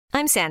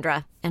I'm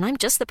Sandra, and I'm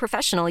just the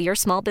professional your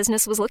small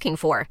business was looking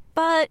for.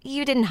 But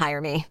you didn't hire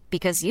me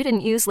because you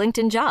didn't use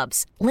LinkedIn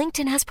Jobs.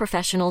 LinkedIn has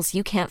professionals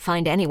you can't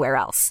find anywhere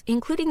else,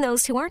 including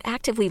those who aren't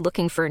actively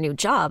looking for a new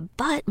job,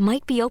 but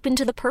might be open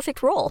to the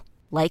perfect role,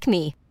 like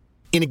me.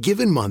 In a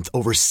given month,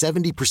 over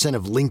 70%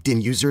 of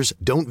LinkedIn users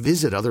don't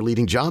visit other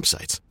leading job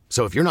sites.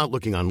 So if you're not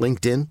looking on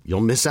LinkedIn,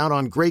 you'll miss out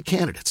on great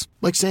candidates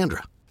like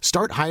Sandra.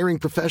 Start hiring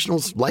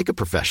professionals like a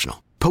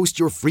professional. Post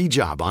your free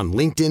job on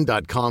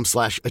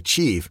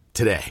linkedin.com/achieve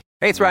today.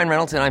 Hey, it's Ryan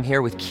Reynolds, and I'm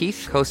here with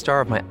Keith,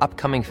 co-star of my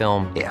upcoming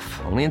film,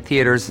 If, only in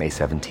theaters May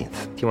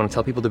 17th. Do you want to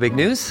tell people the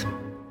big news?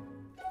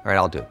 All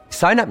right, I'll do it.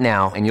 Sign up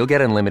now and you'll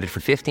get unlimited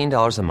for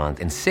 $15 a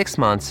month and 6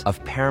 months of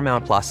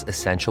Paramount Plus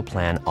Essential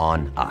Plan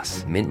on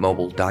us.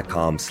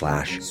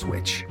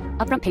 MintMobile.com/switch.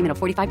 Upfront payment of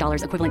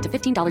 $45 equivalent to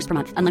 $15 per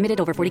month. Unlimited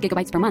over 40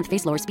 gigabytes per month.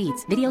 Face lower speeds.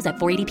 Videos at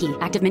 480p.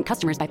 Active Mint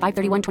customers by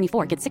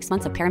 531.24 get 6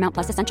 months of Paramount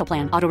Plus Essential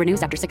Plan. Auto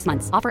renews after 6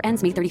 months. Offer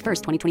ends May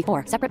 31st, 2024.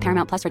 Separate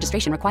Paramount Plus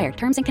registration required.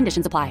 Terms and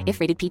conditions apply if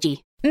rated PG.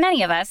 Many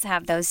of us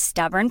have those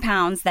stubborn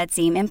pounds that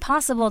seem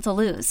impossible to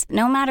lose,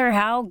 no matter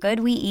how good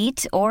we eat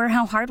or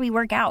how hard we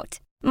work out.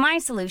 My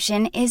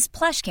solution is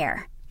PlushCare.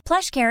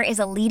 PlushCare is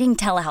a leading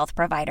telehealth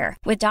provider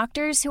with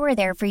doctors who are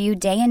there for you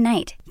day and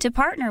night to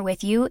partner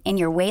with you in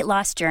your weight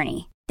loss journey.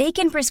 They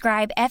can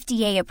prescribe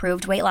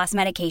FDA-approved weight loss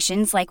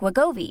medications like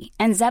Wegovy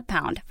and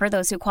Zepbound for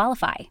those who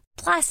qualify.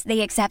 Plus,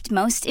 they accept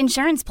most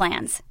insurance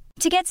plans.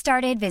 To get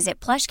started,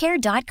 visit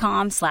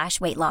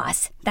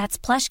plushcare.com/weightloss.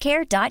 That's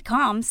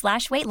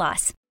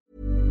plushcare.com/weightloss.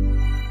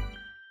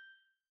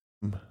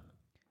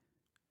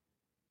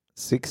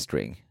 Six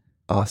String.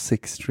 Ja,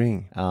 Six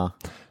String. Ja.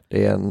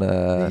 Det är en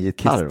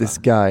gitarr, Kiss This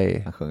Guy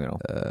han sjunger om.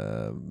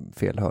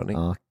 felhörning.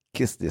 Ja,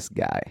 Kiss This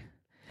Guy.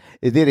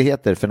 Är det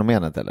heter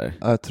fenomenet eller?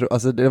 Jag tror,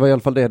 alltså det var i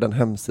alla fall det den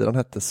hemsidan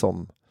hette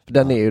som.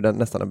 Den är ju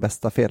nästan den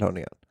bästa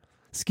felhörningen.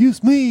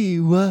 Excuse me,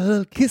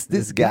 well, kiss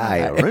this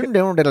guy.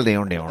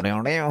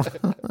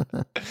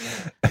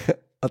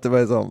 Att det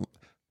var som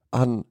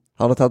han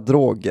har tagit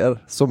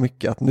droger så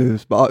mycket att nu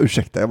bara,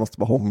 ursäkta, jag måste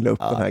bara hångla upp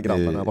den här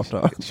grabben här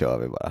borta. Kör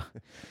vi bara.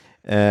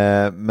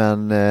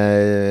 Men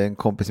en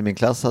kompis i min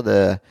klass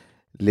hade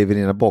Living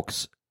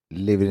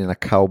in a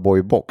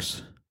cowboy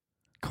box.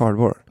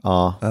 Cardboard?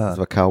 Ja, det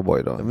var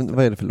cowboy då. Men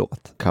vad är det för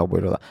låt?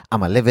 Cowboy då.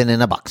 I'm a living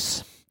in a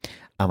box.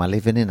 I'm a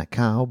living in a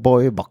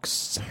cowboy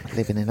box.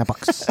 Living in a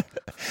box.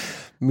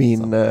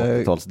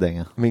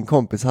 Min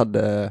kompis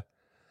hade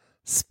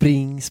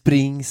Spring,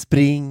 spring,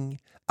 spring,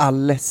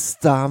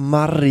 Alesta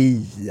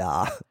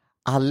Maria.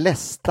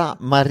 Alesta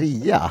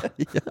Maria?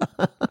 Ja.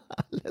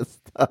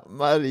 Alesta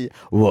Maria.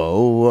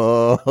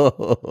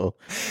 Wow.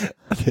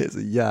 Det är så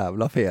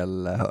jävla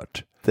fel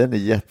hört. Den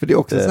är För det är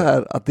också så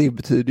här att det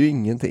betyder ju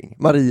ingenting.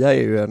 Maria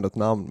är ju ändå ett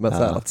namn, men så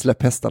här att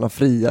släppa hästarna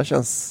fria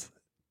känns...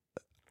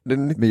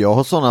 Men jag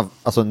har sådana,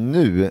 alltså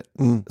nu,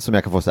 som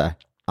jag kan få så här.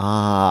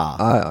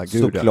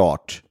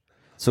 Såklart.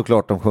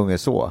 Såklart de sjunger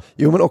så.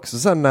 Jo, men också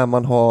sen när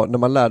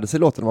man lärde sig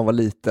låten när man var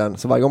liten,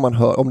 så varje gång man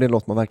hör, om det är en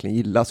låt man verkligen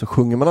gillar, så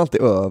sjunger man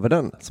alltid över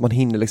den. Så man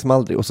hinner liksom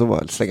aldrig, och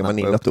så slänger man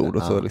in ett ord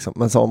och så liksom.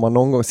 Men så om man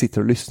någon gång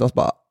sitter och lyssnar så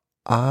bara,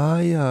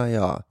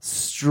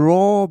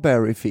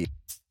 Strawberry Field.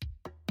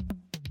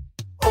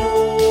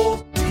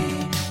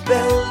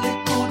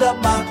 Väldigt goda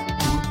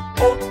mackor,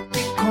 80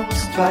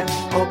 konstverk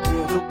av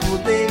bröd och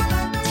pudding.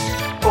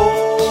 80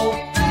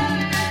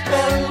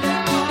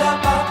 väldigt goda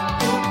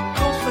mackor,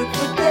 konstverk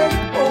för dig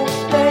och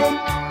dig.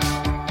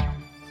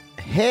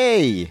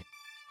 Hej!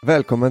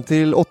 Välkommen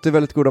till 80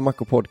 väldigt goda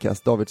mackor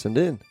podcast, David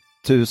Sundin.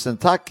 Tusen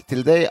tack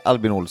till dig,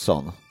 Albin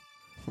Olsson.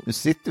 Nu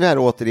sitter vi här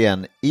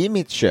återigen i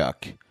mitt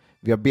kök.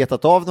 Vi har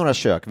betat av några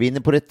kök. Vi är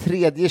inne på det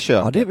tredje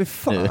köket. Ja, det är vi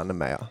fan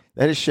med. Ja.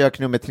 Det här är kök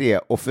nummer 3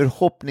 och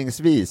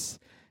förhoppningsvis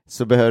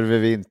så behöver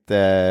vi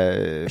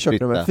inte kök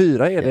flytta. Nummer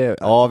 4 är det.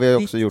 Ja, vi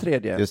har också gjort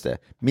tredje. Just det.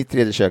 Mitt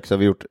tredje kök så har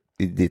vi gjort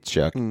i ditt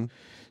kök.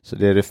 Så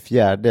det är det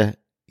fjärde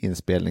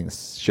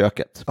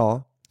inspelningsköket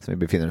som vi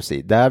befinner oss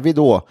i. Där vi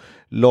då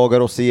lagar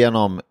oss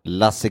igenom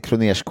Lasse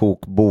Kroners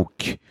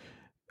kokbok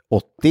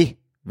 80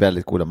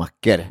 väldigt goda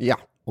mackor. Ja.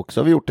 Och så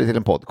har vi gjort det till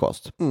en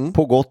podcast.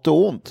 På gott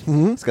och ont,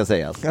 ska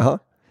sägas. Jaha.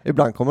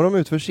 Ibland kommer de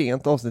ut för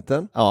sent,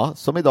 avsnitten. Ja,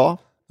 som idag.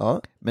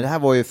 Ja. Men det här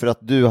var ju för att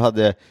du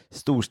hade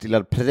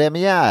storstilad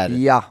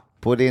premiär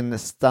på din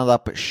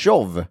stand-up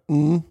show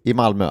i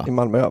Malmö. I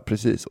Malmö, ja,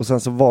 precis. Och sen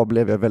så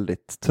blev jag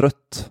väldigt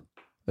trött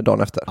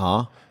dagen efter.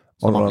 Ja,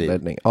 av någon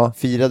anledning. Ja.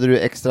 Firade du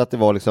extra att det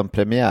var liksom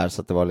premiär,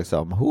 så att det var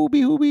liksom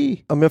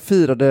hobi? Ja, men jag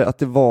firade att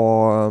det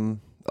var...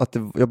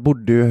 jag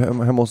bodde ju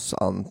hemma hos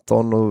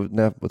Anton, och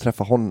när jag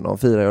träffade honom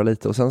firade jag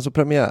lite. Och sen så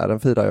premiären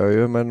firade jag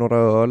ju med några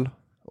öl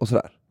och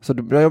sådär. Så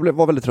jag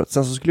var väldigt trött.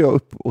 Sen så skulle jag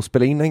upp och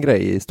spela in en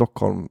grej i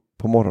Stockholm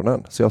på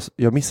morgonen. Så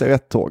jag missade ju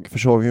ett tåg.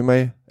 Försov ju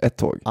mig ett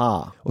tåg.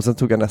 Och sen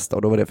tog jag nästa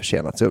och då var det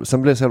försenat.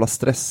 Sen blev det så jävla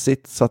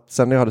stressigt. Så att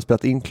sen när jag hade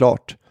spelat in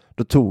klart,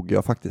 då tog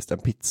jag faktiskt en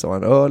pizza och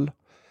en öl.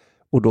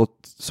 Och då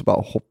så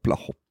bara hoppla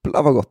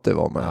vad gott det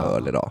var med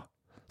öl idag.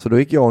 Så då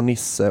gick jag och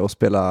Nisse och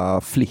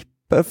spelade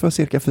flipper för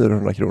cirka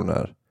 400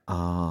 kronor.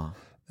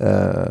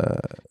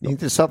 Det är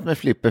intressant med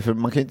flipper för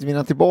man kan inte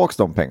vinna tillbaka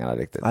de pengarna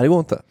riktigt. Nej, det går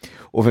inte.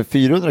 Och för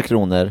 400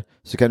 kronor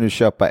så kan du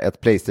köpa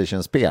ett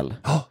PlayStation-spel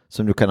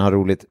som du kan ha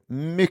roligt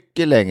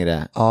mycket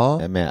längre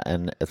med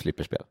än ett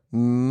flipperspel.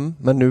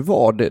 Men nu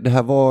var det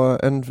här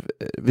var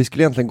vi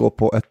skulle egentligen gå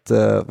på ett,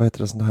 vad heter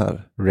det sånt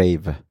här?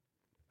 Rave.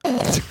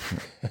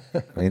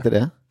 Var inte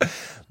det?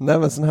 Nej,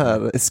 men sån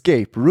här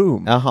escape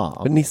room.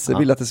 Jaha. För Nisse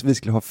ville att vi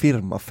skulle ha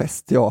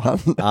firmafest,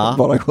 han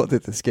bara gå till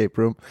ett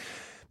escape room.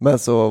 Men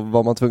så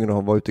var man tvungen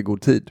att vara ute i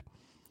god tid.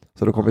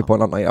 Så då kom vi på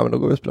en annan, men då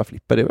går vi och spelar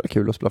flipper. Det är väl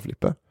kul att spela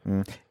flipper.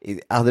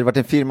 Hade det varit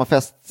en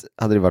firmafest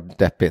hade det varit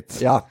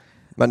deppigt. Ja,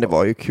 men det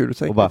var ju kul.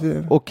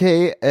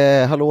 Okej,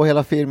 hallå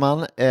hela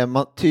firman.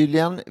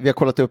 Tydligen, vi har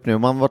kollat upp nu,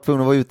 man var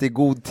tvungen att vara ute i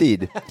god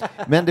tid.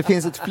 Men det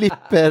finns ett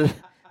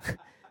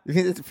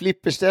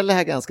flipperställe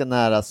här ganska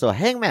nära, så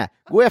häng med.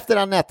 Gå efter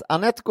Annette.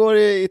 Annette går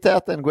i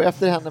täten, gå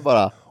efter henne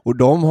bara. Och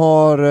de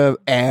har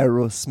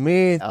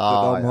Aerosmith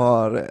och de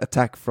har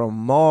Attack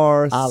from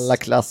Mars. Alla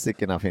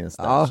klassikerna finns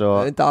där. Ja,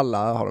 så inte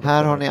alla har de.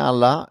 Här har ni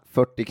alla,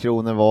 40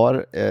 kronor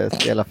var.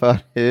 Spela för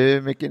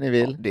hur mycket ni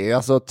vill. Det är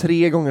alltså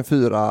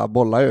 3x4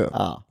 bollar ju.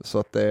 Ja. Så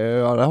att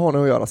det har ni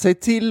att göra. Säg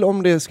till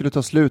om det skulle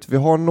ta slut. Vi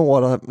har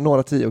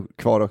några 10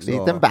 kvar också.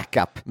 Liten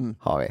backup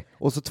har vi.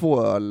 Och så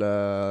 2 öl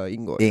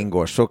ingår.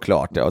 Ingår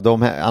såklart. Ja.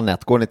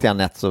 Annette, går ni till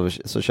Annette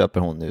så köper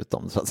hon ut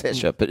dem. Så att säga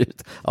köper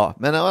ut. Ja,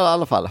 men i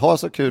alla fall, ha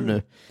så kul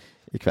nu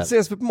ikväll.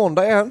 Ses vi på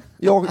måndag igen.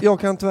 Jag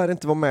kan tyvärr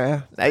inte vara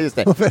med. Nej, just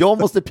det. Jag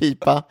måste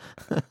pipa.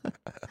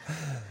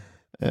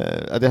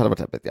 Det hade varit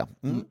häftigt, ja.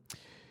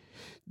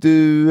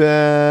 Du,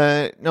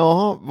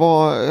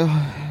 vad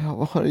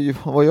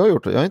har jag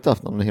gjort? Jag har inte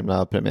haft någon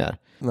himla premiär.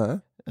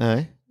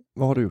 Nej.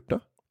 Vad har du gjort då?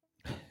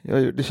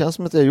 Det känns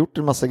som att jag har gjort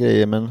en massa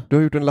grejer, men... Du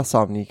har gjort en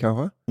lasagne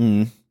kanske?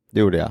 Det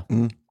gjorde jag.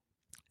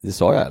 Det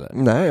sa jag, eller?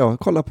 Nej,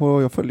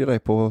 jag följer dig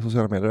på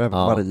sociala medier, även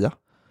Maria.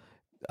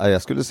 Ja,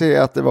 jag skulle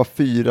säga att det var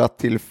 4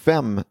 till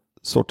 5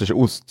 sorters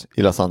ost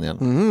i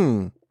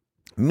lasagnen.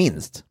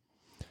 Minst.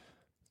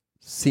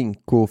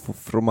 Cinco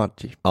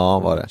formaggi. Ja,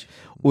 var det.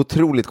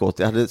 Otroligt gott.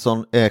 Jag hade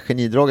sån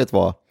genidraget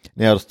var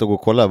när jag stod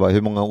och kollade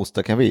hur många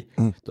ostar kan vi.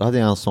 Då hade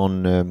jag en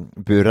sån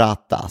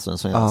burrata, alltså en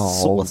sån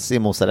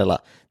såsig mozzarella.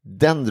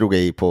 Den drog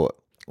jag i på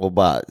och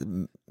bara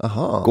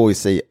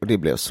gojsa i, och det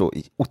blev så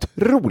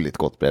otroligt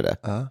gott blev det.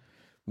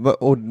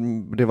 Och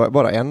det var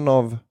bara en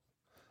av...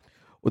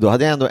 Och då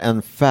hade jag ändå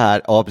en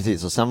ja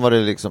precis, och sen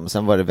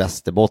var det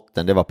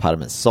Västerbotten, det var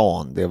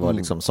parmesan, det var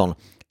liksom sån,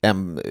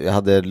 jag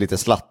hade lite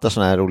slattar,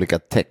 såna här olika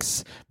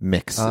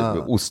Tex-Mex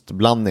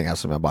ostblandningar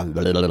som jag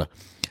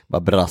bara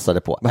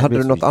brassade på. Men hade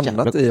du något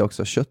annat i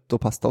också, kött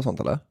och pasta och sånt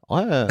eller?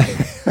 Ja.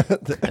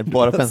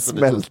 Bara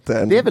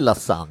smälten. Det är väl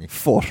lasagne.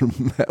 Form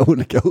med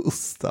olika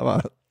ostar,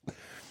 va?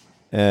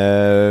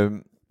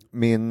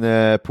 Min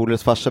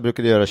polares farsa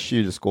brukade göra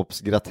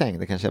kylskåpsgratäng,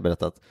 det kanske jag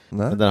berättat.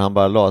 Men där han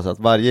bara la så att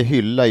varje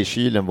hylla i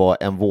kylen var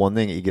en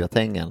våning i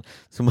gratängen.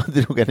 Så man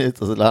drog han ut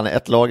och så la han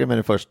ett lager med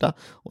den första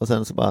och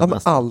sen så bara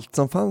allt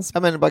som fanns. Ja,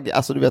 men bara,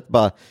 alltså du vet,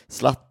 bara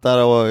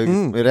slattar och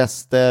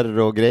rester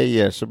och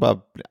grejer, så bara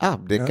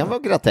det kan vara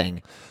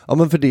gratäng. Ja,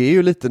 men för det är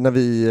ju lite när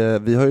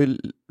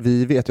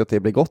vi vet ju att det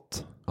blir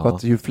gott. För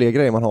att ju fler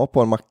grejer man har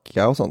på en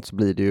macka och sånt så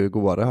blir det ju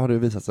godare, har det ju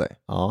visat sig.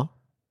 Ja.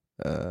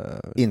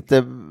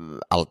 Inte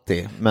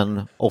alltid,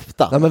 men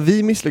ofta. Nej, men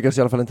vi misslyckades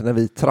i alla fall inte när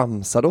vi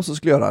tramsade oss och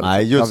skulle göra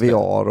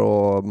kaviar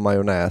och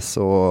majonnäs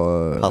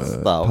och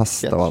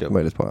pasta och allt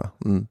möjligt på.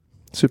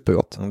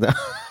 Supergott.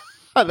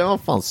 Det var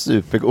fan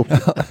supergott.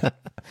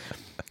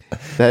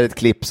 Det här är ett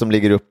klipp som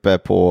ligger uppe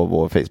på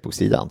vår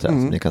Facebook-sida, antar jag,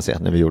 som ni kan se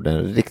när vi gjorde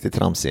en riktigt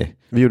tramsig.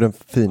 Vi gjorde en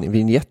fin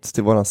vignett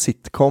till våran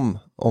sitcom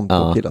om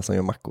 2 killar som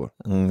gör mackor.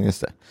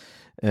 Just det.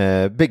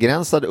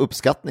 Begränsad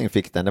uppskattning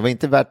fick den. Det var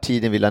inte värt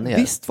tiden vi la ner.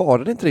 Visst var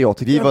det inte det, jag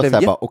tyckte. Vi var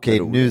såhär, okej,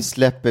 nu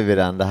släpper vi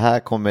den. Det här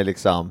kommer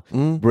liksom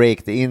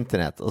break the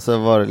internet. Och så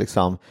var det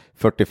liksom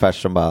 40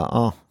 pers som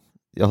bara,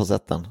 jag har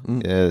sett den.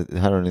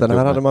 Den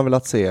här hade man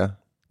velat se,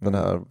 den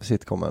här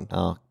sitcomen.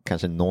 Ja,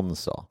 kanske någon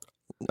sa.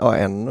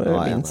 Ja,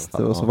 minst.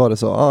 Och så var det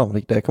så,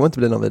 det kommer inte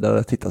bli någon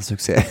vidare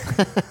tittarsuccé.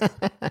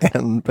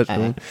 En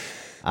person.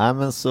 Nej,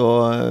 men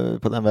så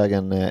på den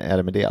vägen är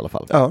det med det i alla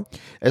fall. Ja.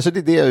 Så det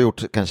är det jag har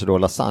gjort, kanske då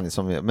lasagne.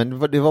 Men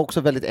det var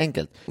också väldigt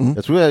enkelt.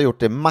 Jag tror jag har gjort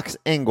det max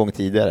en gång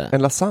tidigare.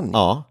 En lasagne?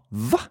 Ja.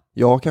 Va?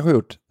 Jag har kanske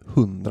gjort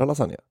 100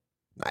 lasagne.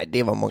 Nej,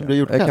 det var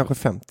många. Kanske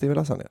 50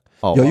 lasagne.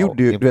 Ja, jag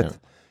gjorde ju, du vet,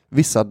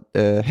 vissa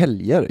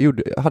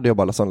helger hade jag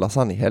bara sån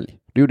lasagnehelg.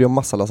 Då gjorde jag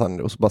massa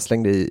lasagne och så bara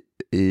slängde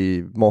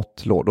i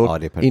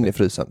matlådor in i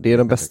frysen. Det är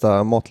den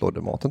bästa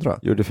matlådematen, tror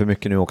jag. Gjorde för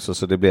mycket nu också,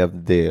 så det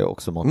blev det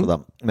också matlåda.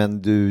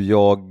 Men du,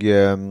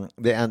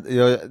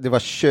 det var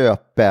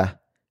köpe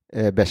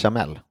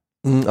bechamel.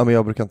 Ja, men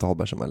jag brukar inte ha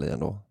bechamel i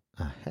ändå.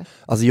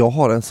 Alltså jag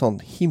har en sån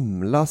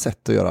himla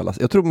sätt att göra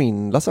lasagne. Jag tror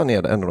min lasagne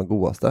är en av de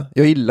godaste.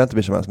 Jag gillar inte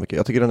bechamel så mycket.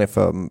 Jag tycker den är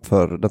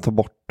för den tar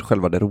bort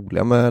själva det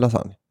roliga med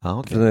lasagne.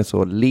 Okay. Den är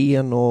så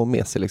len och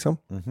mesig liksom.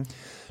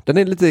 Den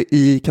är lite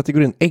i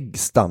kategorin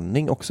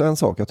äggstanning, också en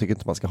sak jag tycker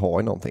inte man ska ha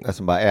i någonting.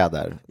 Som bara är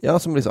där. Ja,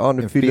 som liksom,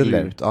 nu fyller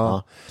ut.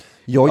 Ja.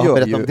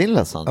 Berätta om din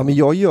lasagne. Ja, men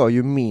jag gör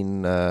ju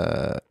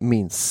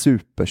min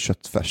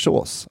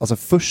superköttfärssås. Alltså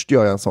först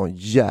gör jag en sån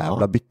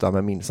jävla bytta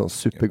med min sån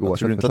supergoda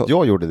Tror du inte köttfärssås. att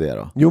jag gjorde det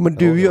då? Jo, men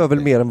du gör väl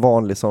mer en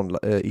vanlig sån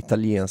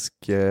italiensk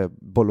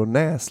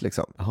bolognese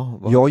liksom.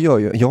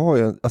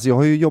 Jag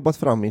har ju jobbat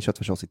fram min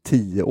köttfärssås i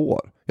 10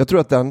 år. Jag tror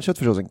att den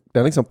köttfärssåsen,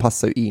 den liksom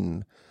passar ju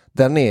in.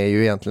 Den är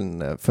ju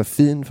egentligen för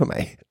fin för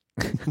mig.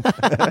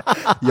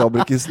 Jag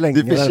brukar slänga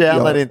den. Du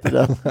förtjänar inte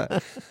den.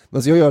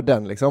 Men så jag gör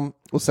den liksom.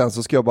 Och sen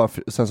så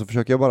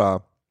försöker jag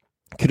bara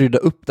krydda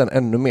upp den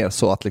ännu mer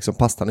så att liksom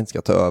pastan inte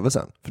ska ta över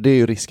sen. För det är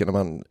ju risken när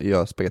man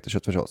gör spagetti och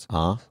köttfärssås.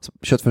 Så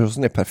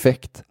köttfärssåsen är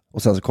perfekt.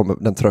 Och sen så kommer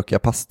den trökiga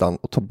pastan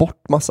och tar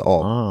bort massa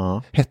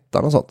av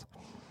hettan och sånt.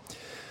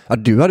 Ja,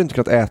 du hade inte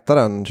kunnat äta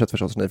den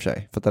köttfärssåsen i och för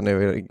sig. För att den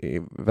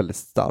är väldigt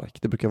stark.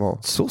 Det brukar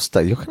vara... Så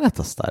stark? Jag kan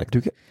äta stark.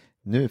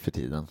 Nu för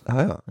tiden.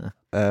 Ja.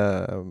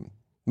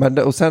 Men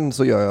och sen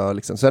så gör jag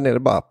liksom, sen är det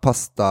bara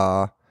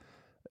pasta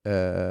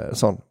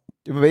sån.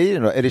 Men vad är det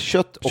då? Är det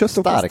kött och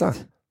starkt pasta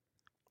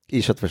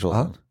i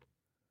köttfärssåsen?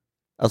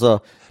 Alltså,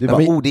 du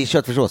bara, det är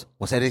köttfärssås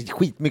och så är det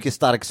skitmycket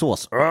stark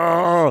sås.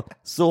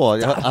 Så,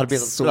 jag har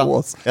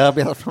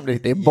arbetat fram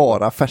det. Det är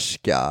bara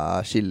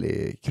färska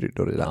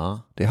chilikryddor i den. Ja.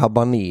 Det är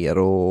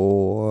habanero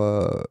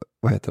och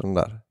vad heter den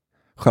där?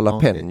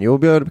 Jalapeno. Jag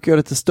brukar göra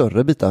lite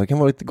större bitar. Det kan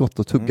vara lite gott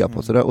att tugga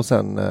på sådär. Och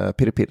sen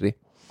piri-piri.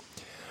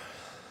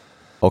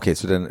 Okej,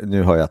 så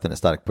nu hör jag att den är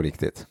stark på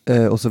riktigt.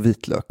 Och så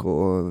vitlök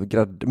och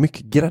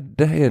mycket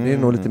grädde. Det är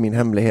nog lite min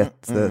hemlighet,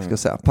 ska jag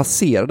säga.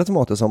 Passerade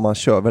tomater som man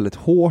kör väldigt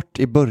hårt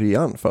i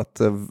början. För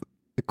att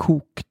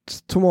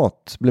kokt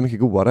tomat blir mycket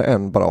godare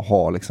än bara att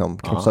ha liksom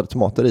krossade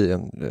tomater i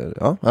en.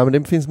 Men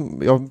det finns...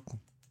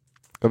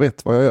 Jag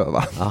vet vad jag gör,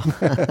 va? Ja,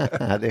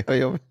 det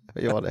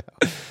gör det.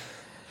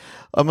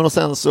 Ja, men och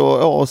sen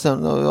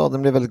så,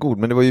 den blev väldigt god.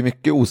 Men det var ju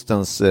mycket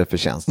ostens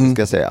förtjänst,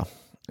 ska jag säga.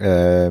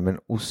 Men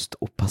ost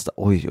och pasta,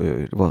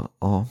 oj, det var,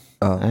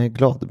 jag är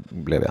glad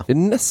blev jag. Det är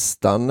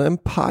nästan en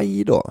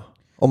paj då,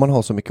 om man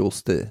har så mycket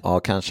ost i. Ja,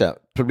 kanske.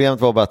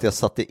 Problemet var bara att jag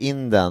satte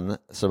in den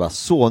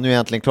så nu är jag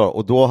äntligen klar.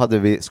 Och då hade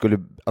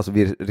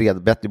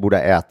Betty borde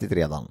ha ätit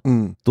redan.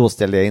 Då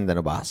ställde jag in den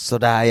och bara,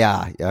 sådär jag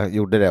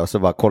gjorde det. Och så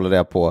bara kollade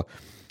jag på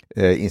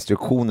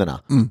instruktionerna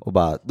och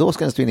bara, då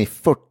ska den stå in i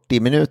 40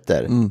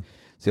 minuter.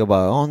 Så jag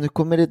bara, nu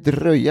kommer det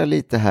dröja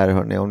lite här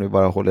hörni, om ni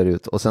bara håller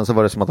ut. Och sen så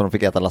var det som att de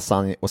fick äta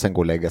lasagne och sen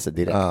gå och lägga sig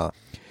direkt.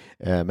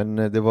 Men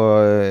det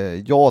var,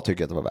 jag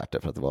tycker att det var värt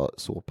det för att det var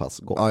så pass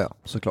gott. Ja,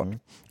 såklart.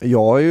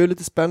 Jag är ju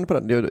lite spänd på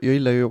den. Jag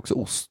gillar ju också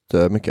ost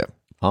mycket.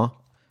 Ja.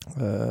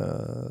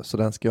 Så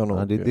den ska jag nog...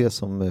 Ja, det är det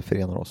som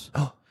förenar oss.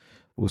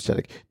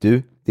 Ostkärlek.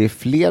 Du, det är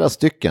flera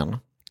stycken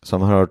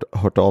som har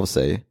hört av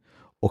sig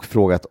och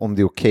frågat om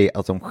det är okej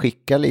att de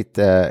skickar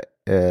lite...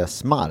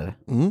 smar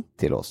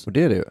till oss. Och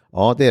det är det ju.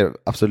 Ja, det är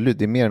absolut,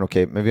 det är mer än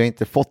okej, men vi har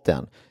inte fått det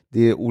än.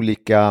 Det är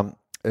olika,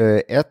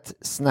 ett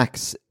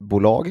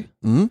snacksbolag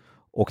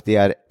och det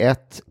är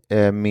ett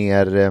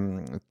mer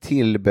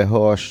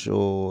tillbehörs-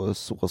 och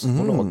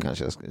såsbolag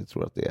kanske jag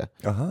tror att det är.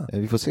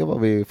 Vi får se vad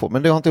vi får,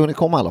 men det har inte hunnit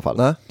komma i alla fall.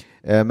 Nej.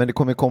 Men det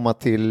kommer komma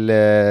till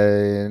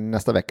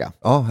nästa vecka.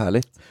 Ja,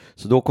 härligt.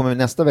 Så då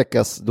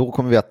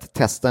kommer vi att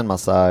testa en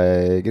massa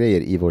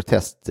grejer i vår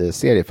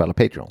testserie för alla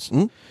Patreons.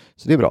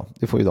 Så det är bra,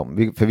 det får ju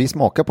de. För vi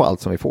smakar på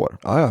allt som vi får.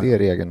 Det är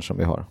regeln som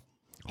vi har.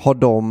 Har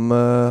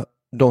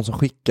de som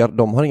skickar,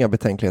 de har inga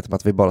betänkligheter med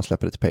att vi bara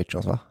släpper det till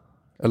Patreons, va?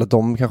 Eller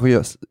de kanske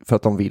gör för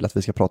att de vill att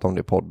vi ska prata om det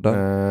i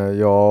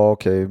podden.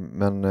 Okej.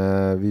 Men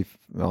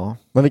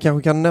Men vi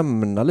kanske kan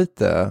nämna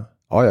lite.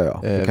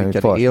 Vi kan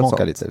ju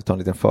försmaka lite. Vi tar en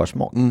liten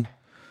försmak.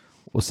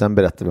 Och sen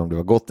berättar vi om det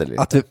var gott eller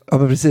inte.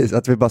 Men precis,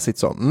 att vi bara sitter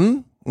så.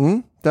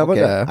 Där var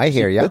det. I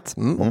hear you.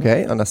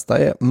 Okej, nästa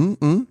är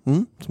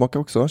smakar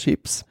också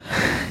chips.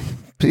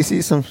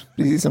 Precis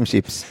som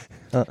chips.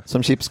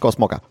 Som chips ska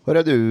smaka.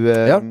 Hörru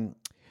du,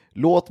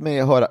 låt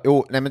mig höra.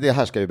 Men det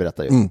här ska jag ju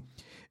berätta ju.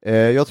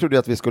 Jag trodde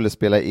att vi skulle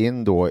spela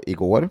in då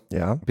igår.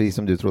 Precis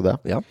som du trodde.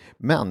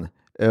 Men,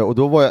 och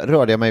då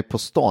rörde jag mig på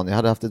stan. Jag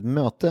hade haft ett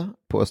möte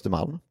på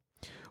Östermalm.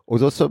 Och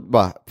då så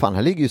bara,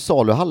 här ligger ju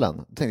saluhallen.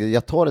 Då tänkte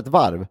jag tar ett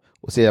varv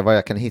och ser vad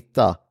jag kan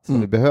hitta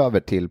som vi behöver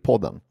till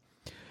podden.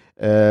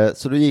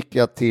 Så då gick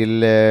jag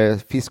till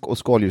fisk- och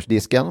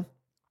skaldjursdisken.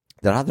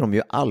 Där hade de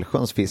ju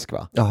allsköns fisk,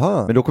 va?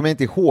 Jaha. Men då kommer jag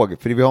inte ihåg,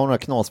 för vi har några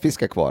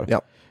knasfiskar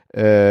kvar.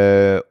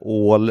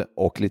 Ål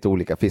och lite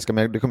olika fiskar,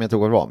 men det kommer jag inte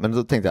ihåg vad det var. Men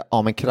då tänkte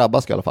jag, men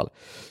krabba ska i alla fall.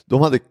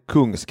 De hade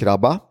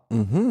kungskrabba.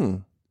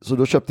 Så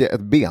då köpte jag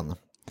ett ben.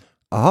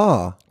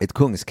 Ett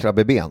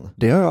kungskrabbeben.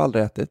 Det har jag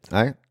aldrig ätit.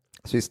 Nej.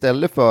 Så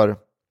istället för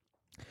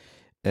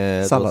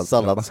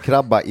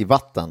salladskrabba i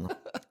vatten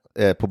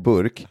på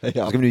burk, så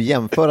ska vi nu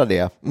jämföra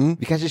det.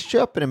 Vi kanske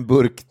köper en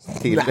burk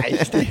till. Nej,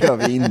 det gör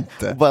vi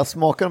inte. Bara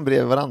smakar dem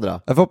bredvid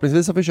varandra.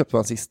 Förhoppningsvis har vi köpt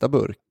en sista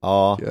burk.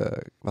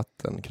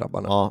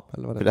 Vattenkrabbarna.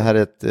 Eller vad det är. För det här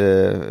är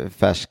ett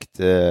färskt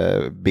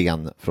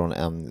ben från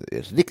en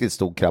riktigt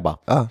stor krabba.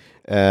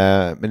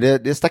 Men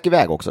det stack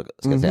iväg också,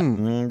 ska jag säga.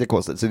 Det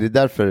kostar. Så det är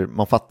därför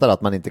man fattar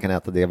att man inte kan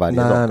äta det varje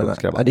dag.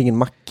 Nej. Det är ingen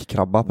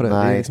mackkrabba på det. Det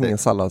är liksom ingen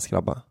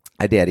salladskrabba.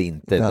 Nej, det är det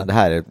inte. Utan det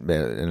här är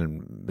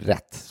en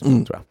rätt,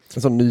 tror jag.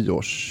 En sån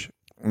nyårs...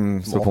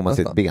 Så får man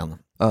sitt ben.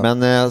 Ja.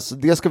 Men så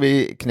det ska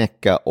vi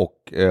knäcka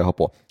och ha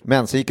på.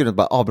 Men så gick jag runt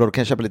och bara, bra, då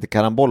kan jag köpa lite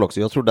karambol också.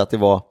 Jag trodde att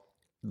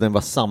den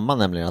var samma,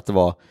 nämligen att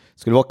det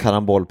skulle vara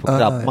karambol på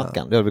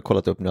krabbmackan. Det har vi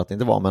kollat upp nu att det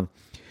inte var, men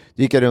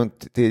gick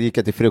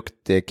jag till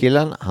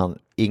fruktkillen,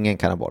 ingen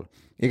karambol.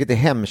 Gick jag till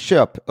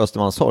Hemköp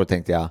Östermalmstorg,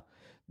 tänkte jag,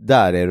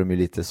 där är de ju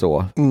lite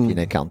så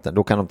fina i kanten.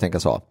 Då kan de tänka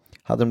så.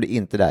 Hade de det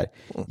inte där.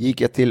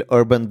 Gick jag till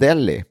Urban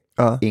Deli,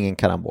 ingen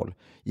karambol.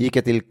 Gick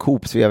jag till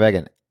Coop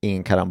Sveavägen,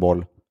 ingen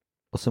karambol.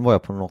 Och sen var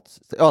jag på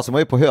sen var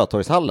jag på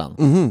Hötorgshallen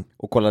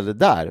och kollade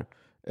där.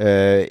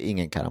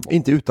 Ingen karambol.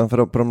 Inte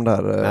utanför på de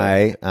där...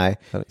 Nej.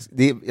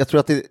 Jag tror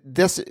att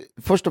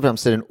först och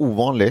främst är det en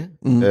ovanlig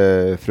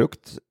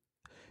frukt.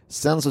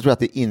 Sen så tror jag att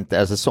det inte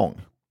är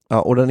säsong.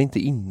 Ja, och den är inte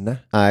inne.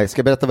 Nej, ska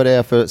jag berätta vad det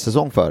är för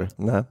säsong för?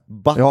 Nej.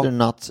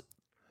 Butternut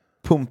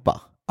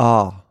pumpa.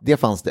 Det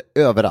fanns det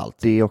överallt.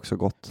 Det är också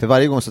gott. För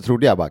varje gång så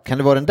trodde jag bara, kan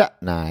det vara den där?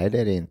 Nej, det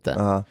är det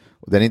inte.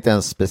 Och den är inte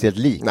ens speciellt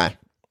lik. Nej.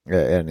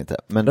 Är den inte.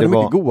 Men den är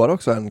mycket godare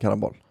också än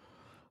karambol.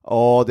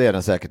 Ja, det är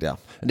den säkert, ja.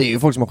 Det är ju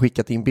folk som har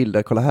skickat in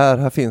bilder. Kolla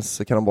här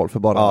finns karambol för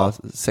bara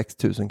 6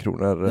 000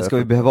 kronor. Men ska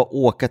vi behöva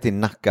åka till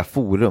Nacka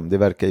Forum? Det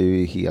verkar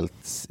ju helt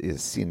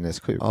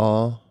sinnessjukt.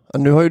 Ja.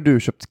 Nu har ju du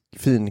köpt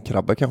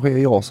finkrabba. Kanske är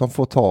jag som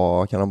får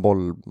ta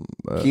karambol.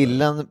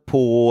 Killen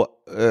på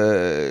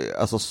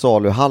alltså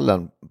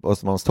saluhallen på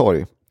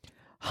Östermalmstorg,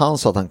 han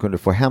sa att han kunde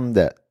få hem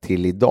det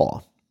till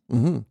idag.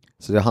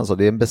 Så han sa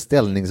det är en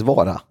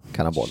beställningsvara,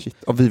 karambol.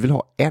 Och vi vill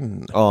ha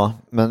en. Ja,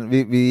 men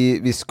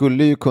vi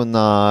skulle ju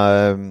kunna,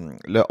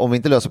 om vi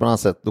inte löser på något annat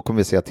sätt, då kommer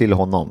vi säga till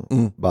honom,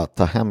 bara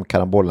ta hem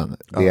karambollen.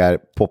 Det är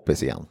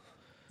poppis igen.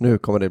 Nu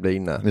kommer det bli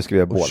inne. Nu ska vi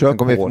göra bål. Sen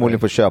kommer vi förmodligen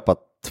få köpa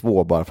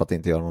 2 bara för att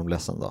inte göra någon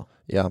ledsen då.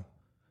 Ja.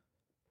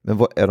 Men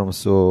vad är de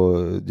så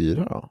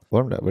dyra då?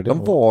 Var de där?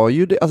 De var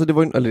ju det, alltså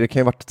det kan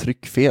ju ha varit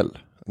tryckfel.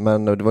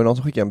 Men det var ju någon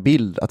som skickade en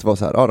bild att det var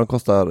så här, de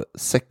kostar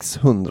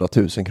 600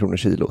 000 kronor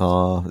kilo.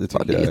 Ja,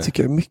 det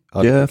tycker jag är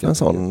mycket för en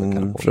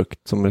sån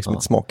frukt som liksom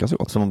inte smakar så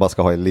gott. Som man bara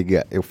ska ha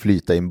ligga och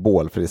flyta i en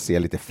bål för det ser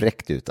lite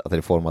fräckt ut att det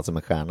är format som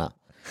en stjärna.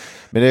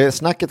 Men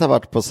snacket har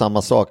varit på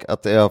samma sak,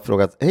 att jag har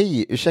frågat,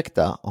 hej,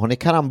 ursäkta, har ni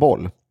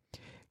karambol?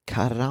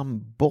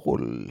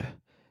 Karambol.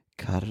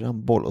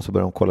 Och så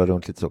börjar de kolla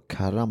runt lite så,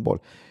 karambol.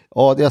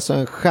 Ja, det är alltså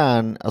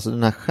alltså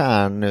den här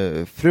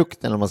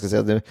stjärnfrukten, eller man ska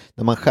säga,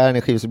 när man skär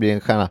en skiva så blir det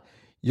en stjärna.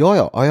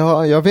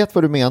 Ja, jag vet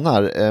vad du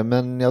menar,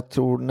 men jag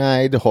tror,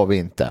 nej, det har vi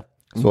inte.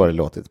 Så har det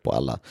låtit på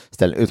alla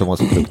ställen, utom hos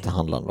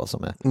frukthandlaren då,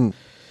 som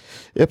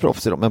är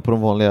proffsig, men på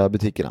de vanliga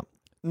butikerna.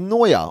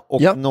 Nåja,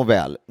 och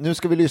nåväl. Nu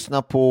ska vi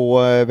lyssna på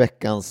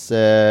veckans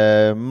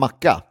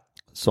macka,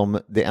 som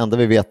det enda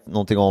vi vet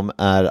någonting om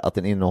är att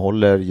den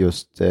innehåller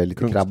just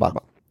lite krabba.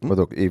 Och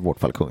då, i vårt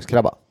fall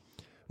kungskrabba.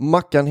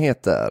 Mackan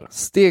heter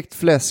stekt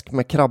fläsk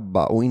med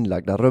krabba och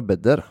inlagda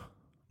rödbettor.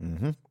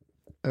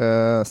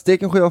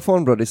 Stek en skiva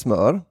formbröd i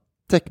smör.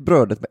 Täck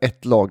brödet med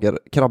 1 lager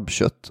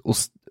krabbkött och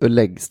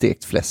lägg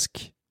stekt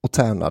fläsk och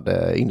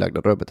tärnade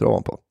inlagda rödbetor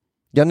ovanpå.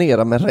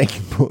 Garnera med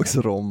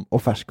regnbågsrom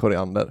och färsk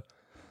koriander.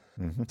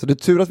 Så det är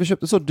tur att vi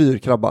köpte så dyr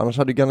krabba, annars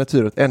hade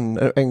garnityret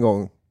en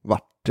gång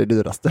varit det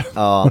dyraste.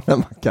 Ja.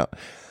 Mackan.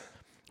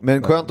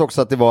 Men skönt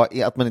också att det var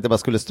att man inte bara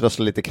skulle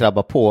strössla lite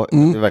krabba på,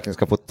 utan vi verkligen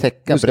ska få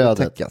täcka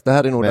brödet. Det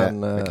här är nog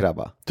med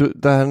krabba.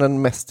 Det här är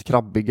den mest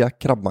krabbiga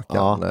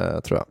krabbmackan,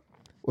 tror jag.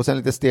 Och sen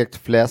lite stekt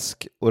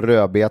fläsk och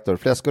rödbetor.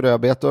 Fläsk och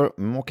rödbetor,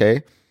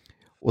 okej.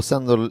 Och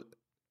sen då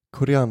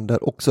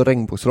koriander, också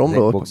regnbågsrom.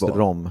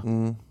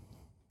 Regnbågsrom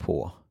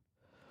på.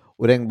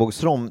 Och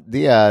regnbågsrom,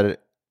 det är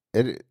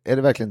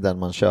det verkligen den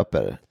man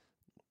köper?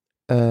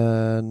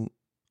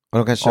 Och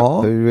de kan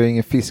köpa, det är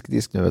ingen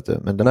fiskdisk nu, vet du,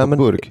 men den på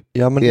burk.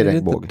 Ja, men det är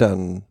regnbåg.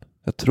 Den,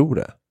 jag tror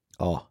det.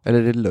 Ja. Eller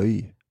är det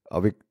löj?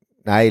 Ja,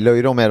 nej,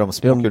 löjrom är de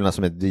småkulorna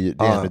som är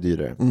ännu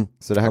dyrare.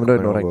 Så det här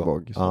kommer nog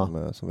regnbåg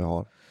som vi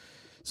har.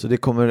 Så det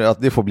kommer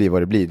att det får bli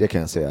vad det blir, det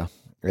kan jag säga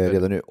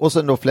redan nu. Och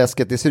sen då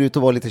fläsket, det ser ut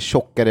att vara lite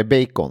tjockare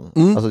bacon.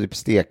 Alltså typ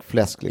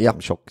stekfläsk,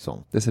 liksom, tjock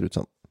sån. Det ser ut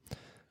som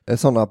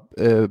sådana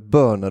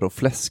bönor och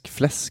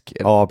fläsk.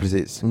 Ja,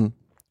 precis.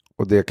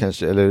 Och det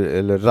kanske,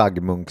 eller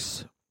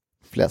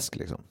raggmunksfläsk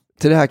liksom.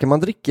 Till det här kan man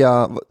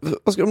dricka,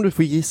 om du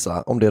får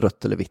gissa om det är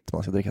rött eller vitt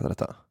man ska dricka till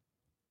detta.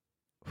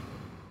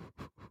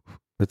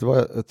 Vet du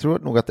vad, jag tror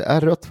nog att det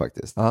är rött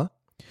faktiskt. Aha.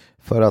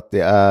 För att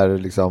det är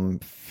liksom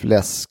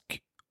fläsk,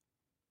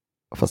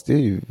 fast det är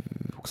ju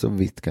också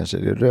vitt kanske.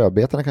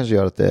 Rödbetarna kanske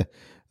gör att det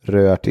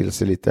rör till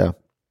sig lite.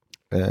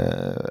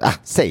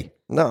 Säg!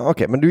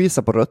 Okej, men du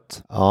gissar på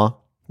rött.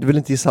 Ja. Du vill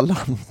inte gissa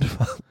land?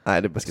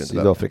 Nej, det beskriver inte.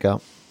 Sydafrika.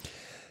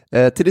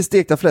 Till det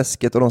stekta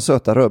fläsket och de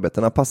söta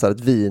rödbetorna passar ett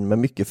vin med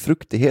mycket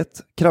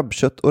fruktighet.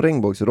 Krabbkött och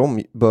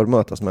regnbågsrom bör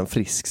mötas med en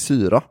frisk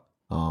syra.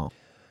 Ja.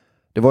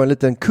 Det var en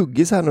liten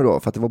kuggis här nu då,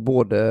 för att det var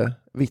både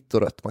vitt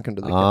och rött man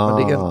kunde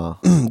dricka.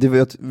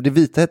 Men det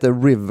vita hette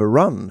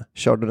River Run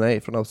Chardonnay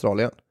från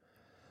Australien.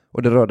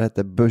 Och det röda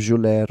hette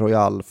Beaujolais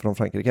Royal från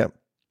Frankrike.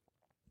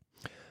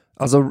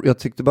 Alltså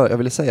jag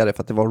ville säga det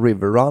för att det var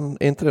River Run.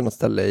 Är inte det något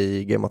ställe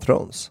i Game of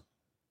Thrones?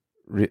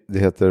 Det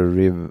heter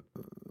Riv...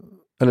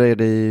 Eller är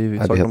det i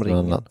Ja, det Sagan om heter något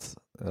ringen? annat.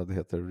 Ja, det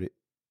heter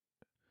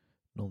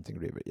någonting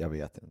River. Jag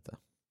vet inte.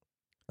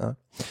 Ja.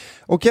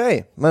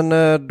 Okej, men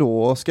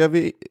då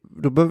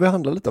behöver vi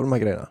handla lite av de här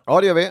grejerna.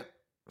 Ja, det gör vi.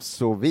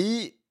 Så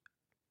vi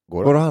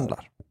går och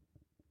handlar.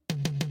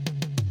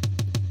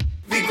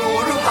 Vi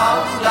går och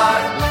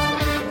handlar.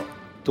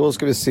 Då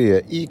ska vi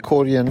se. I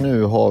korgen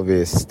nu har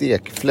vi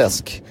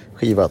stekfläsk,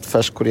 skivat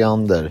färsk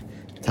koriander,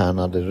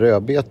 tärnade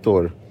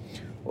rödbetor.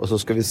 Och så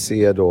ska vi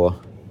se då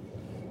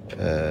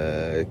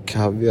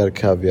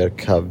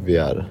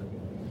kaviar.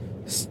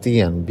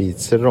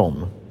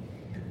 Stenbitsrom.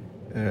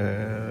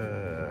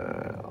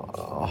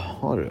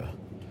 Har du?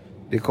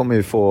 Det kommer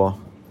ju få...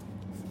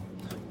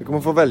 Vi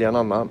kommer få välja en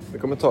annan. Vi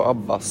kommer ta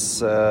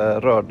Abbas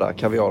röda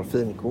kaviar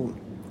finkorn.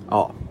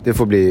 Ja, det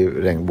får bli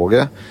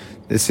regnbåge.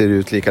 Det ser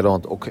ut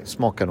likadant och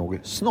smakar nog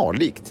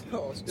snarlikt,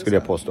 skulle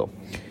jag påstå.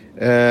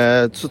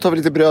 Så tar vi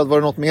lite bröd. Var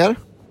det något mer?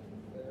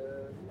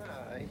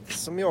 Nej,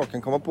 som jag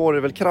kan komma på det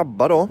är väl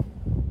krabba då.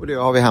 Och det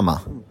har vi hemma.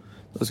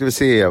 Då ska vi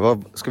se,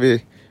 vad ska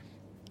vi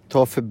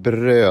ta för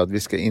bröd? Vi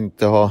ska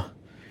inte ha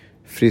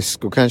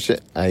frisk och kanske...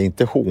 Nej,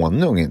 inte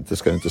honung inte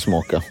ska det inte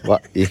smaka. Va?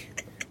 Nej.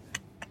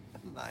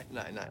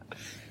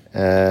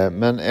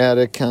 Men är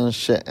det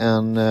kanske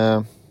en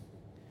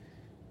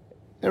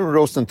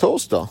roast and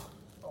toast då?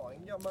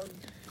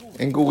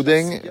 En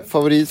goding,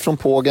 favorit från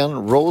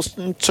Pågen, roast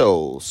and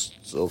toast.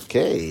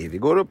 Okej, vi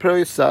går och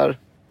pröjsar.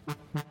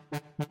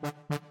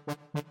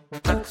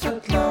 Dags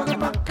att laga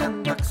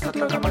mackan, dags att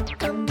laga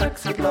mackan,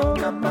 dags att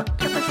laga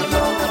mackan, dags att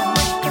laga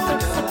mackan,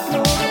 dags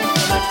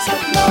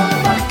att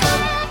laga mackan.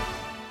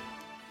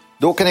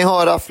 Då kan ni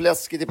höra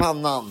fläsket i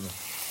pannan.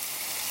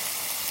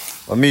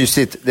 Vad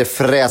mysigt, det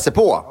fräser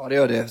på. Ja, det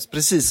gör det.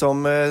 Precis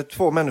som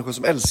två människor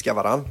som älskar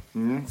varann.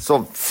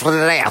 Så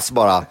fräs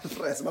bara.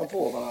 Fräser man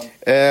på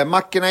varann.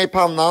 Mackorna i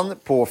pannan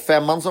på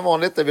 5:an som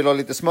vanligt. Jag vill ha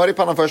lite smör i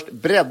pannan först.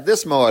 Bredde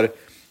smör.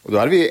 Och då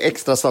hade vi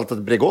extra saltat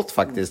Bregott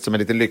faktiskt. Som är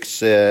lite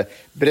lyx.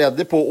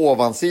 Bredde på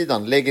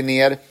ovansidan. Lägger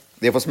ner.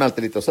 Det får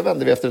smälta lite och så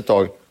vänder vi efter ett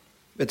tag.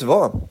 Vet du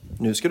vad?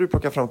 Nu ska du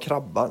plocka fram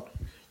krabban.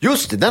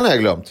 Just det, den har jag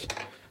glömt.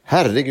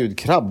 Herregud,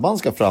 krabban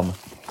ska fram.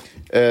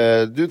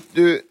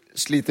 Du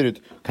sliter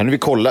ut. Kan vi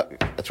kolla?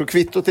 Jag tror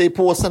kvittot är i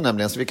påsen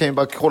nämligen. Så vi kan ju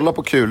bara kolla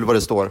på kul vad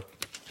det står.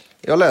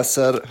 Jag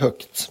läser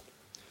högt.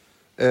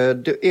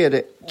 Det är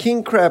det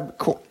King Crab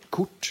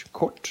kort.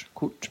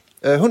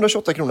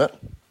 128 kronor.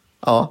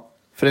 Ja,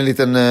 för en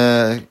liten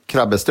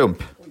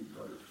krabbestump.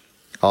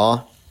 Ja,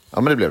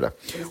 men det blev det.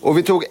 Och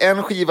vi tog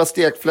en skiva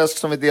stekfläsk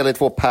som vi delade i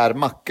 2 per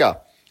macka.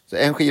 Så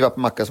en skiva på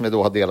macka som vi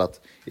då har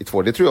delat i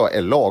 2. Det tror jag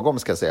är lagom,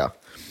 ska jag säga.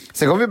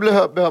 Sen kommer vi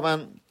behöva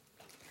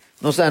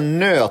någon sån här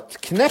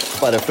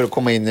nötknäppare för att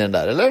komma in i den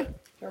där, eller?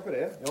 Kanske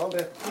det. Ja,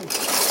 det.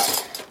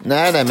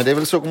 Nej, men det är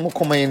väl så att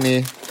komma in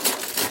i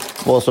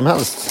vad som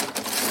helst.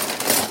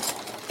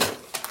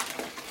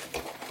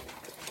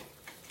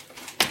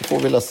 Då får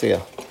vi väl se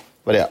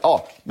vad det är.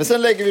 Ja, men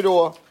sen lägger vi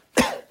då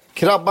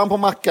krabban på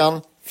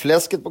mackan,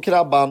 fläsket på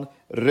krabban,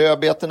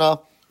 rödbetorna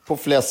på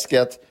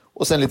fläsket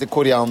och sen lite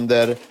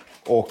koriander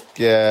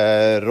och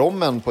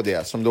rommen på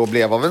det som då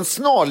blev av en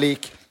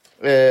snarlik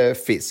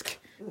fisk.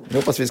 Nu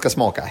hoppas vi ska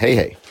smaka.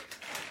 Hej.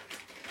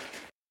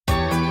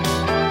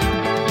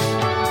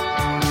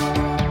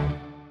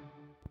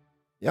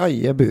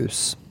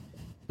 Jajebus.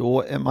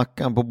 Då är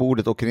mackan på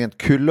bordet och rent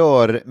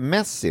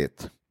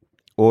kulörmässigt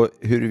och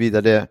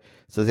huruvida det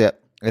så att säga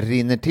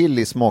rinner till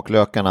i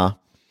smaklökarna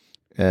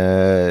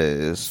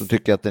så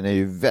tycker jag att den är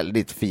ju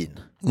väldigt fin.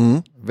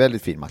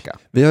 Väldigt fin macka.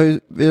 Vi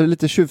har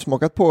lite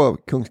tjuvsmakat på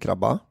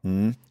kungskrabba.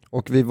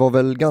 Och vi var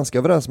väl ganska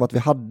överens om att vi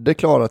hade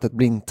klarat ett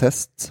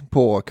blindtest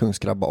på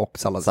kungskrabba och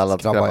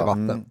salladskrabba i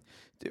vatten.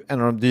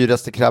 En av de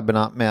dyraste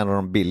krabborna med en av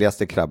de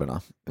billigaste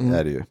krabborna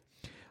är det ju.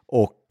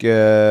 Och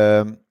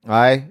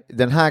nej,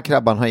 den här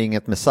krabban har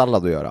inget med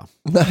sallad att göra.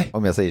 Nej.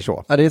 Om jag säger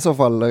så. Ja, det är i så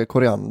fall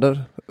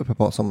koriander uppe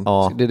på som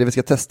det är det vi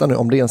ska testa nu,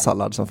 om det är en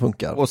sallad som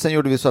funkar. Och sen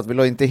gjorde vi så att vi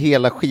la inte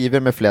hela skivor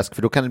med fläsk,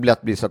 för då kan det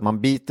bli så att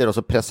man biter och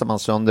så pressar man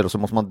sönder och så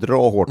måste man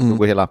dra hårt och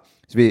går hela.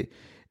 Så vi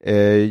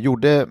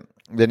gjorde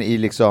den i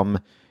liksom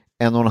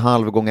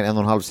 1,5 gånger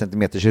 1,5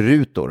 centimeters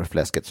rutor,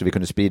 fläsket, så vi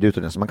kunde sprida ut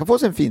den så man kan få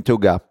sig en fin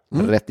tugga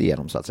rätt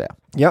igenom så att säga.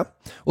 Ja,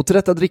 och till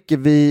detta dricker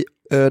vi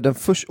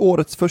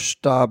årets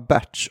första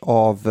batch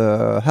av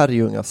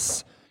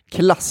Herrljungas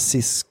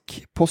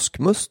klassisk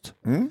påskmust.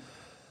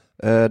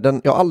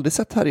 Jag har aldrig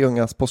sett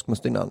Herrljungas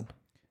påskmust innan.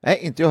 Nej,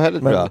 inte jag heller,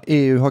 tror jag.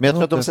 Men jag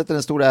tror att de sätter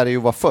en stor ära i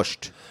att vara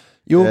först.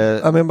 Jo,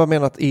 jag bara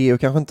menar att EU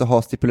kanske inte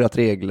har stipulerat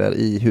regler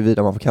i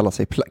huruvida man får kalla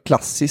sig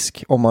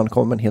klassisk om man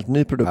kommer med en helt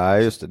ny produkt.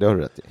 Nej, just det har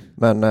du rätt i.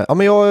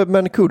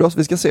 Men kudos,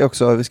 vi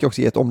ska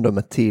också ge ett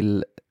omdöme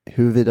till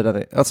huruvida den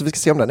är, alltså vi ska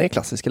se om den är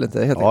klassisk eller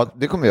inte. Ja,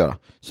 det kommer vi göra.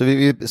 Så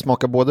vi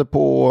smakar både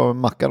på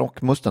mackan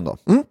och musten då.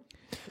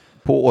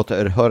 På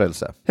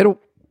återhörelse. Hej då!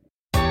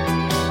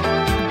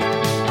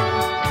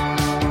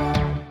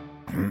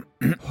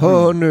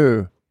 Hör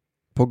nu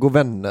på God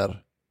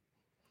vänner.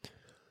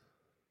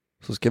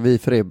 Så ska vi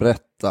för er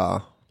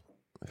berätta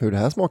hur det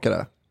här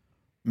smakade.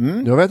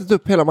 Nu har vi ätit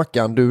upp hela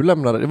mackan. Du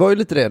lämnade, det var ju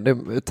lite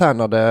det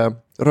tärnade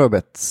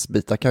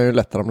rödbetsbitar kan ju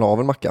lätt ramla av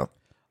en macka.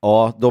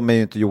 Ja, de är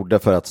ju inte gjorda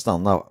för att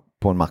stanna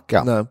på en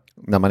macka. Nej.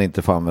 När man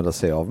inte får använda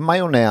sig av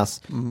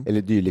majonnäs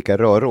eller dylika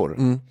röror.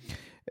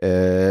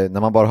 När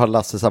man bara har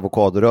Lasses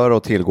avokadoröra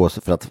och tillgå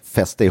för att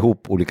fästa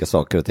ihop olika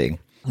saker och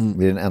ting.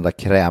 Det är den enda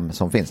kräm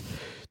som finns.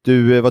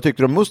 Du, vad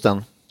tyckte du om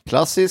musten?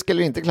 Klassisk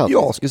eller inte klassisk?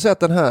 Jag skulle säga att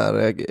den här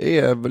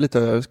är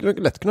lite, skulle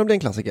lätt kunna bli en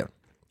klassiker.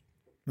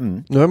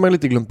 Nu har man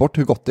lite glömt bort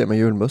hur gott det är med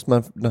julmust,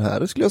 men den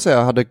här skulle jag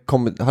säga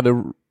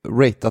hade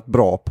ratat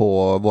bra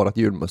på vårat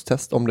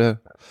julmusttest om det.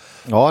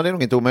 Ja, det är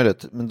nog inte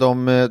omöjligt. Men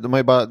de har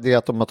ju bara det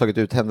att de har tagit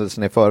ut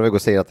händelserna i förväg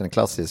och säger att den är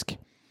klassisk.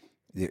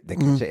 Det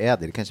kanske är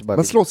det. Det kanske bara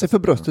man slår sig för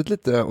bröstet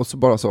lite och så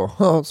bara så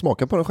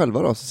smaka på den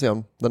själva då så ser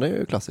om den är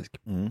ju klassisk.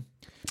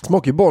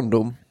 Smakar ju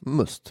barndom,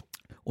 must.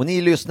 Och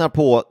ni lyssnar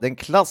på den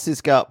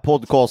klassiska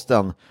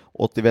podcasten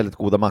 80 väldigt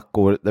goda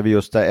mackor där vi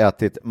just har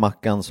ätit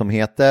mackan som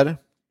heter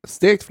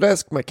stekt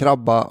fläsk med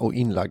krabba och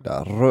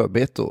inlagda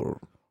rödbetor.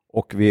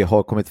 Och vi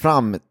har kommit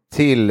fram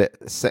till,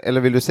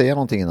 eller vill du säga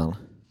någonting innan?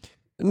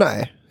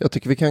 Nej, jag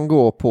tycker vi kan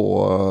gå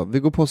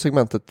på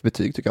segmentet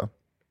betyg tycker jag.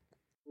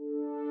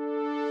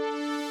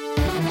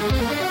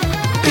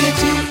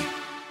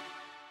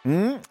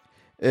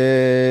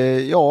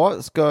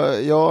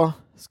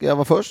 Ska jag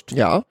vara först?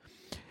 Ja.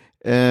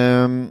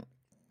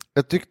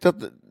 Jag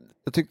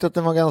tyckte att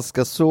den var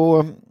ganska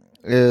så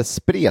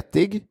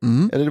spretig.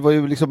 Eller det var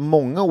ju liksom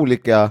många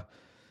olika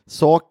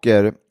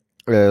saker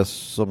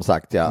som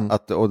sagt,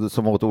 och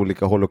som åt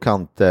olika håll och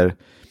kanter.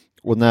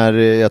 Och när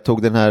jag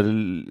tog den här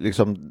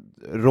liksom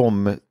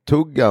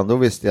romtuggan, då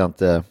visste jag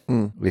inte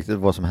riktigt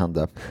vad som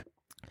hände.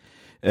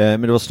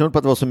 Men det var snudd på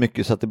att det var så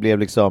mycket så att det blev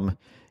liksom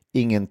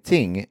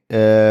ingenting.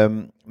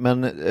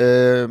 Men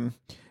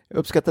jag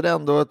uppskattade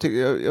ändå,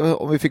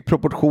 om vi fick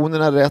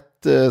proportionerna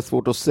rätt,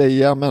 svårt att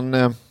säga,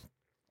 men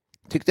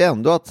tyckte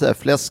ändå att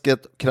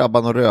fläsket,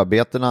 krabban och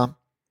rödbetorna,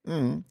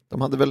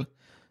 de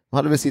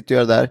hade väl sitt att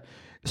göra där.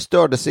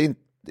 Störde sig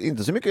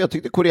inte så mycket. Jag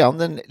tyckte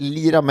koriandern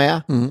lira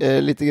med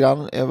lite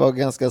grann. Jag var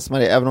ganska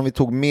smarrig, även om vi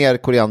tog mer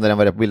koriander än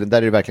vad det är på bilden. Där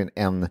är det verkligen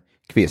en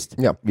kvist.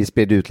 Ja. Vi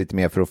spred ut lite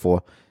mer för att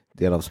få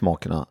del av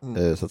smakerna,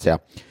 så att säga.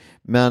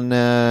 Men,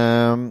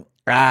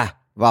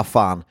 vad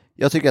fan.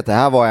 Jag tycker att det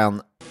här var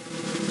en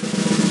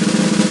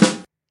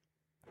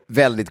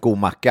väldigt god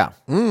macka.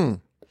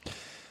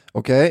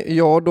 Okej,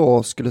 jag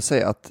då skulle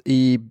säga att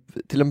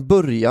till en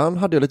början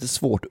hade jag lite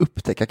svårt att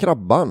upptäcka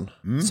krabban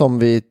som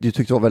vi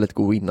tyckte var väldigt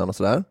god innan och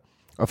sådär.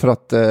 För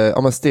att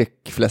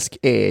stekfläsk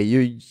är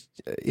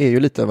ju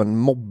lite av en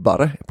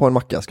mobbare på en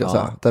macka ska jag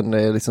säga. Den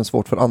är liksom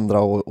svårt för andra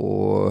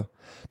och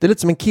det är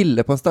lite som en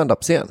kille på en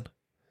stand-up-scen.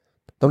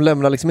 De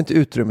lämnar liksom inte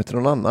utrymme till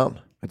någon annan.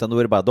 Utan då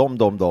är det bara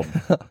dem.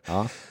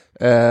 Ja.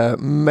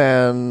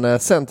 Men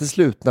sen till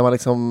slut när man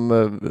liksom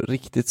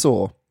riktigt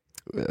så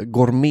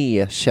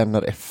gourmet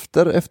känner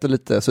efter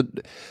lite, så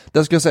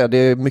där skulle jag säga det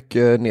är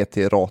mycket ner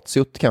till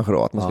ratiot kanske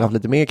då, att man skulle haft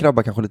lite mer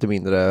krabba, kanske lite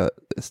mindre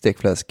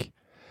stekfläsk,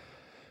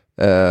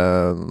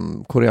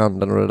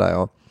 koriander och det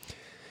där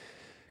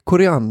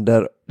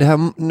koriander, det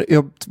här,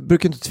 jag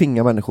brukar inte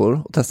tvinga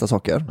människor att testa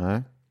saker.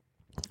 Nej.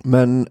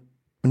 Men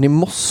ni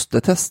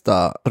måste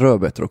testa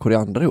rödbetor och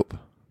koriander ihop.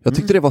 Jag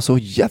tyckte det var så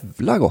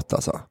jävla gott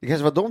alltså. Det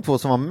kanske var de två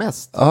som var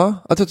mest. Ja,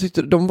 att jag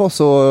tyckte de var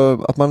så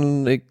att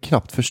man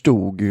knappt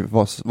förstod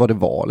vad det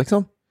var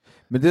liksom.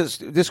 Men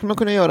det skulle man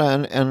kunna göra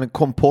en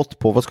kompott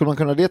på. Vad skulle man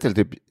kunna det till?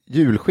 Typ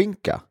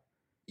julskinka?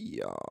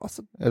 Ja,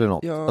 alltså, eller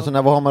något. Ja. Alltså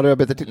vad har man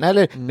rödbetor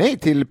till? Nej,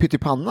 till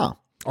pyttipanna.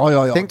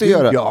 Ja. Tänkte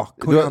göra. Ja,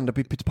 koriander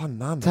på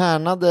pyttipannan.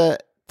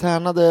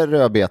 Tärnade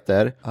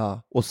rödbetor.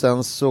 Och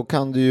sen så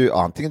kan du ju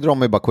antingen dra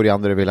med bara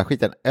koriander över hela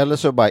skiten, eller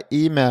så bara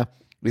i med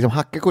liksom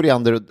hacka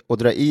koriander och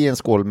dra i en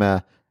skål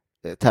med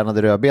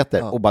tärnade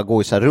rödbetor och bara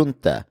gojsa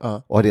runt det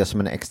och ha det som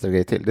en extra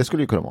grej till. Det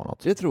skulle ju kunna vara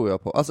något. Det tror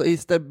jag på. Alltså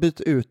istället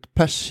byta ut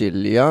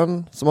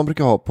persiljan som man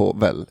brukar ha på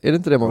väl. Är det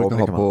inte det man brukar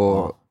ha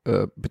på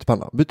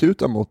pyttipanna? Byta ut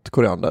den mot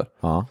koriander.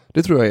 Ja.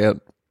 Det tror jag är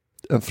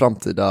en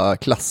framtida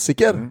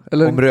klassiker.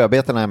 Eller? Om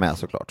rödbetorna är med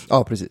såklart.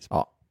 Ja, precis.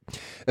 Ja.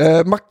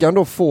 Mackan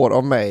då får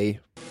av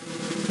mig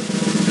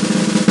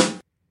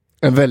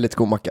en väldigt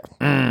god macka.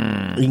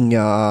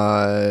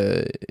 Inga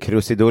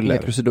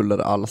krusiduller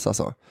alls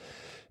alltså.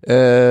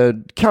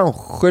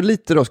 Kanske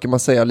lite då ska man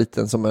säga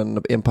lite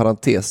som en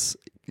parentes.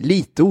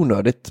 Lite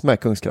onödigt med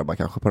kungskrabba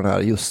kanske på den här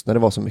just när det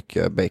var så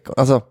mycket bacon.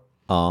 Alltså.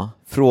 Ja,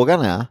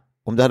 frågan är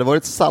om det hade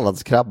varit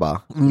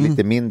salladskrabba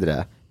lite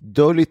mindre,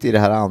 döljt i det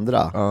här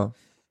andra.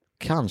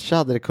 Kanske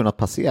hade det kunnat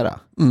passera.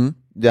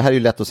 Det här är ju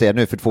lätt att säga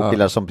nu för två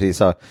killar som precis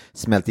har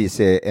smält i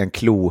sig en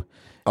klo.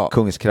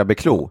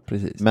 Kungskrabbeklo.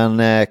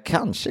 Men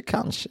kanske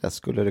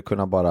skulle det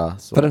kunna bara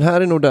så. För den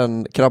här är nog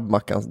den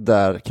krabbmackan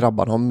där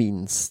krabban har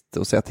minst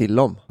att säga till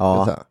om.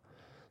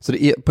 Så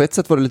det är, på ett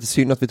sätt var det lite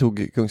synd att vi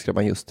tog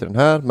kungskrabban just till den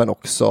här, men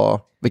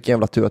också vilken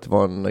jävla tur att det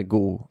var en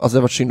god, alltså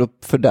det var synd att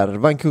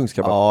fördärva en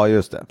kungskrabba. Ja,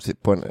 just det.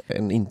 På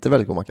en inte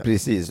väldigt god macka.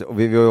 Precis, och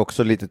vi var ju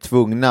också lite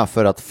tvungna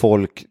för att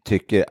folk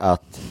tycker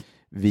att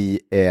vi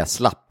är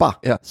slappa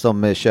Ja.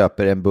 som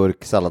köper en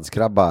burk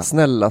salladskrabba.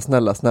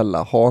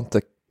 Snälla, ha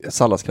inte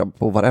salladskrabba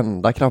på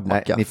varenda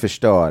krabbmacka. Nej, ni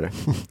förstör.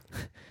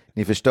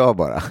 Ni förstör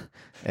bara.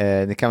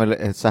 Ni kan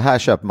väl, så här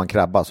köper man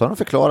krabba. Så har de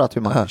förklarat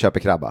hur man köper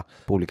krabba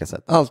på olika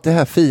sätt. Allt det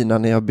här fina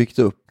ni har byggt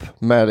upp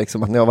med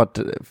liksom att ni har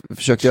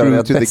försökt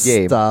göra det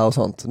bästa och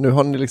sånt. Nu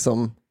har ni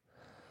liksom...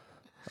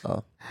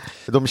 Ja.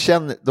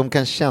 De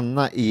kan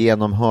känna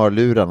igenom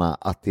hörlurarna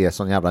att det är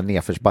sån jävla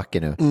nedförsbacke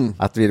nu.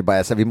 Att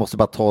vi måste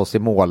bara ta oss i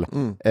mål.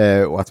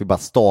 Och att vi bara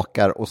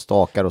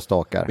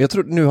stakar. Men jag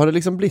tror nu har det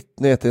liksom blivit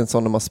ner till en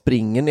sån när man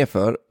springer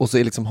nerför och så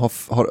är liksom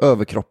har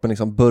överkroppen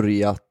liksom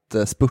börjat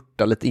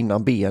spurta lite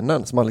innan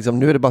benen. Så man liksom,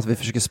 nu är det bara att vi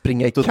försöker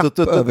springa i kapp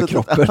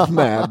överkroppen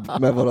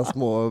med våra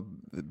små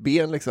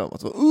ben liksom. Och,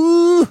 så,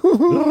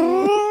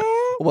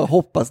 och man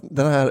hoppas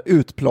den här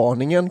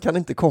utplaningen kan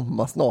inte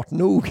komma snart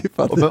nog.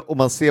 Och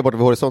man ser bort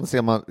vid horisonten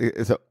ser man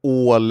så,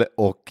 ål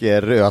och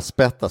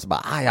rödspätta så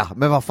bara, ja,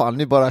 men vad fan,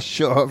 nu bara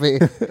kör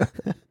vi.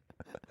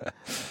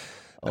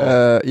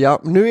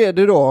 Ja, nu är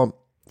det då,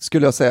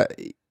 skulle jag säga,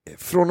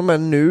 från och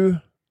med nu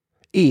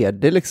är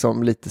det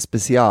liksom lite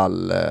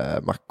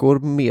specialmackor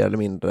mer eller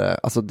mindre.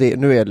 Alltså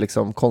nu är det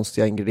liksom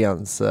konstiga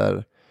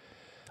ingredienser.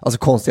 Alltså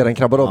konstigare än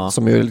krabbarott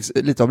som ju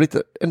lite har blivit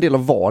en del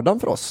av vardagen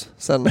för oss.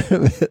 Sen,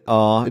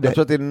 ja, jag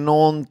tror att det är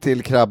någon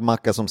till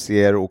krabbmacka som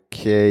ser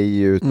okej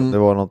ut. Det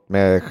var något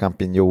med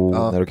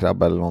champinjoner och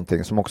krabba eller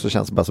någonting som också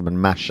känns bara som en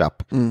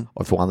mashup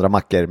av 2 andra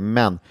mackor.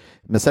 Men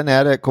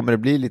sen kommer det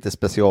bli lite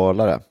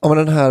specialare. Ja, men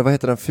den här, vad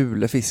heter den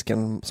fula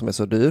fisken som är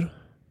så dyr?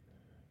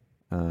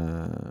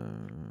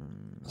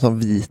 Som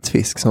vit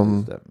fisk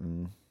som...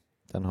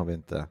 Den har vi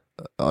inte.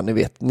 Ja,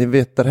 ni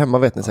vet där hemma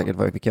vet ni säkert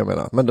vilka jag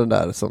menar. Men den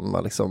där som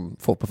man liksom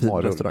får på fin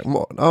restaurang.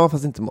 Ja,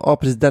 fast inte. Ja,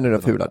 precis, den är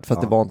den fula.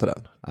 Fast det var inte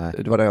den. Nej.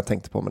 Det var den jag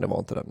tänkte på, men det var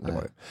inte den. Det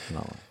var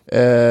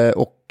ju.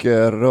 Och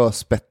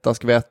rödspätta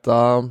ska vi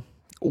äta.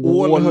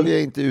 Ål höll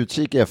jag inte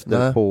utkik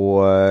efter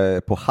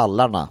på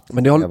hallarna.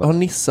 Men det har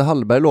Nisse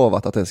Hallberg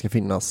lovat att det ska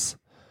finnas.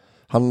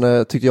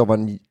 Han tyckte jag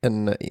var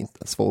en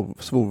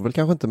svor väl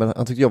kanske inte, men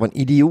han tyckte jag var en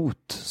idiot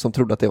som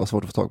trodde att det var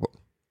svårt att få tag på.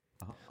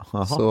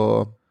 Aha.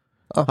 Så...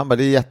 Ja. Han bara,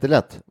 det är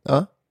jättelätt.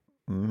 Ja.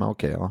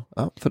 Okej,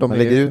 ja. För de man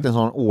lägger ut en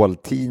sån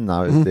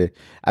åltina ute.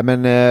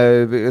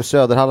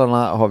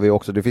 Söderhallarna har vi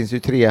också. Det finns ju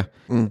 3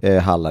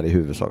 hallar i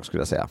huvudsak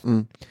skulle jag säga.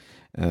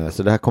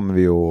 Så det här kommer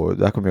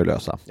vi att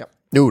lösa. Ja.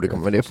 Jo,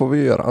 det får vi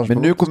ju göra. Men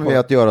nu kommer vi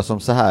att göra som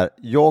så här.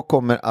 Jag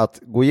kommer att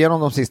gå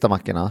igenom de sista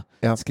mackorna,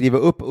 skriva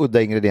upp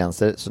udda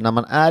ingredienser, så när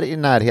man är i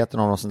närheten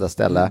av något sånt där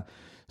ställe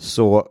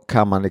så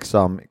kan man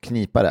liksom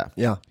knipa det.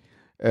 Ja.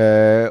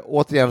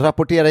 Återigen,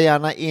 rapportera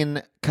gärna in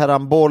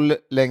karamboll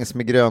längs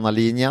med gröna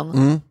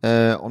linjen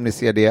om ni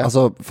ser det.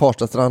 Alltså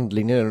Farsta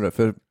strandlinjen är det nu,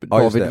 för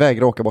David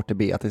vägrar åka bort till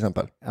B till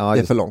exempel. Ja, det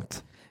är för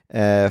långt.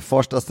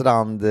 Farsta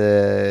strand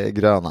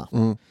gröna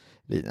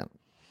linjen.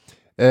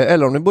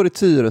 Eller om ni bor i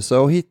Tyresö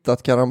och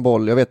hittat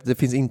karamboll. Jag vet att det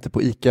finns inte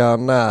på ICA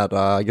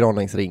nära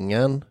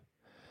Granängsringen.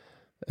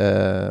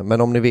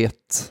 Men om ni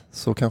vet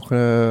så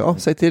kanske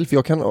säg till, för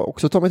jag kan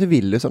också ta mig till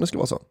Willys om det skulle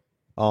vara så.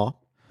 Ja.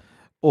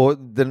 Och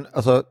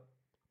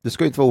det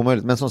ska ju inte vara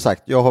omöjligt, men som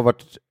sagt, jag har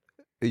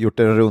gjort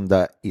en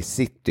runda i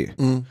city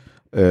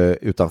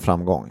utan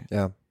framgång.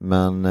 Yeah.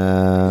 Men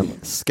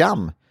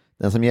skam,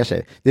 den som ger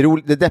sig.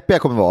 Det deppiga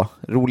kommer vara,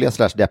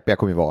 roliga/deppiga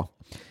kommer vara,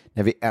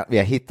 när vi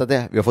har hittat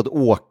det, vi har fått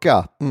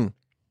åka,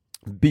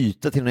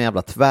 byta till någon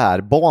jävla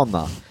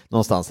tvärbana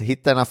någonstans,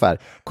 hitta en affär,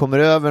 kommer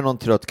över någon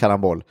trött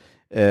karamboll,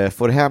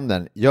 får hem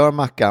den, gör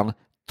mackan,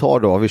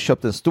 har vi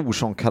köpt en stor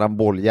sån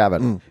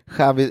karambolljävel,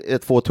 skär vi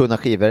 2 tunna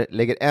skivor,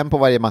 lägger en på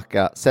varje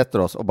macka, sätter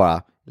oss och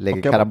bara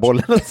lägger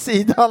karambollen åt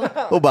sidan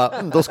och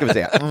bara, då ska vi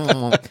se.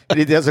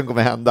 Det är det som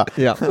kommer hända.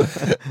 Ja.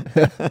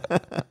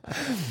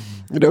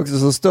 Det är också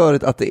så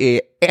störigt att det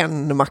är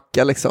en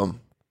macka liksom.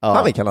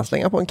 Ja. Vi kan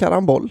slänga på en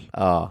karamboll.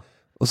 Ja.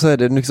 Och så är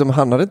det liksom,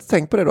 han hade inte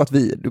tänkt på det då, att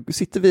då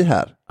sitter vi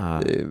här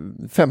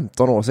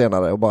 15 år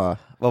senare och bara...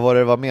 Vad var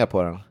det mer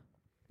på den?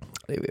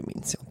 Det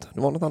minns jag inte.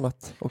 Det var något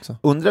annat också.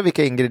 Undrar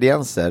vilka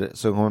ingredienser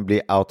som kommer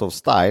bli out of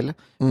style.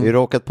 Vi har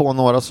råkat på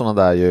några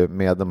sådana där ju,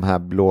 med de här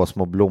blå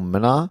små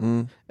blommorna.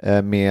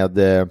 Med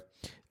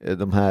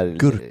de här...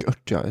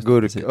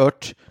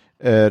 Gurkört.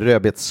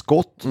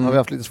 Rödbetsskott har vi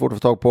haft lite svårt att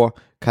få tag på.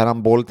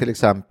 Karamboll till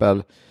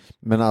exempel.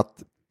 Men att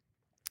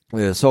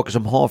saker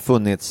som har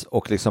funnits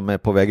och liksom är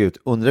på väg ut.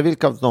 Undrar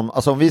vilka av dem,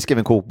 alltså om vi skrev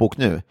en kokbok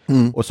nu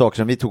och saker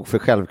som vi tog för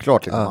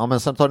självklart liksom. Men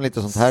sen tar det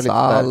lite sånt här,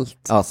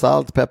 salt,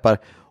 salt, peppar.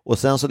 Och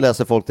sen så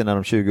läser folk det när de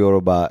är 20 år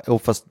och bara,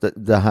 fast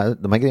de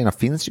här grejerna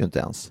finns ju inte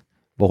ens.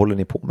 Vad håller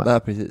ni på med? Nej,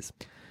 precis.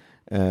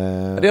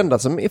 Det enda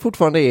som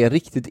fortfarande är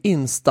riktigt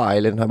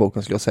in-style i den här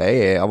boken skulle jag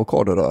säga är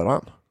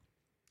avokadoröran.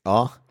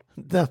 Ja.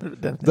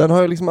 Den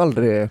har jag liksom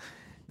aldrig...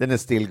 Den är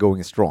still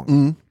going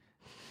strong.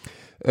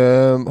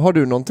 Har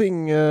du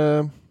någonting...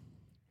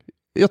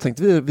 Jag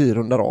tänkte vi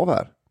rundar av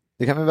här.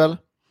 Det kan vi väl.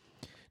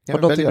 Har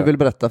du någonting du vill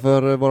berätta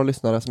för våra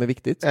lyssnare som är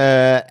viktigt?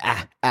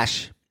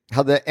 Äsch.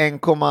 hade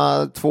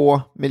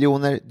 1,2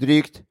 miljoner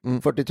drygt,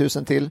 40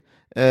 000 till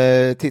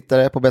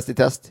tittare på Bäst i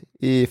test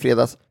i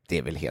fredags. Det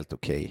är väl helt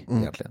okej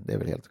egentligen. Det är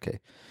väl helt okej.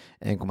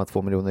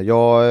 1,2 miljoner.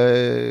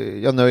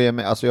 Jag nöjer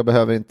mig, alltså jag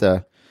behöver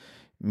inte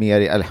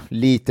mer, eller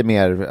lite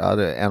mer,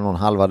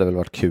 1,5 hade väl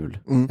varit kul.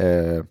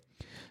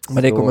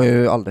 Men det kommer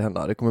ju aldrig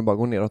hända, det kommer bara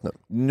gå neråt nu.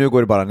 Nu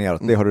går det bara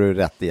neråt, det har du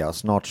rätt i. Ja.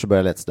 Snart så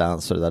börjar Let's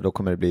Dance och det där, då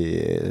kommer det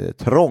bli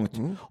trångt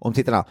om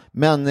tittarna.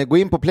 Men gå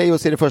in på Play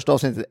och se det första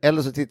avsnittet,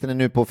 eller så tittar ni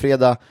nu på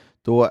fredag.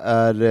 Då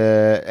är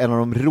en av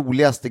de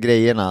roligaste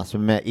grejerna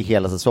som är med i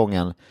hela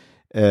säsongen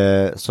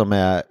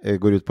som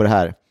går ut på det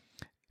här.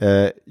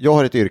 Jag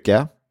har ett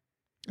yrke,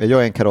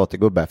 jag är en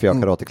karategubbe för jag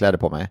har karatekläder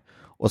på mig.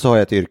 Och så har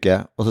jag ett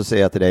yrke och så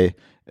säger jag till dig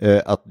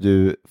att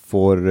du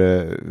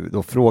får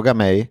då fråga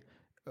mig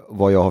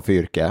vad jag har för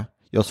yrke.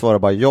 Jag svarar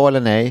bara ja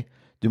eller nej.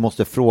 Du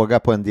måste fråga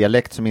på en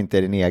dialekt som inte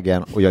är din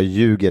egen och jag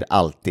ljuger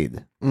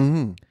alltid.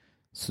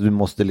 Så du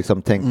måste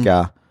liksom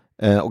tänka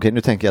okej,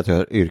 nu tänker jag att jag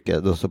har yrke,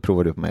 då så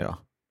provar du på mig då.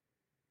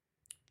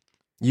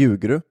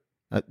 Ljuger du?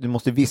 Du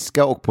måste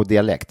viska och på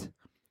dialekt.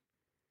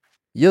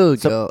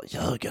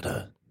 Ljuger du?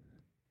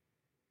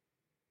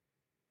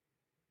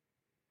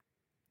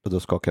 Och då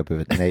skakar jag på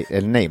huvudet. Nej,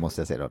 eller nej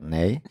måste jag säga då.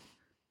 Nej.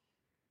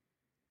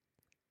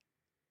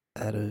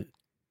 Är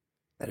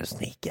du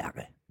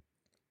snickare?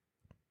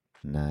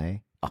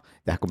 Nej.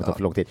 Det här kommer ta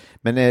för lång tid.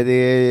 Men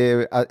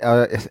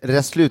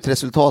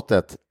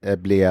slutresultatet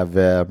blev...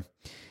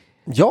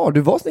 Ja,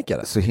 du var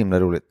snickare. Så himla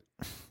roligt.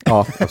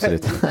 Ja,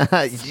 absolut.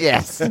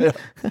 Yes!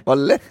 Vad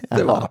lätt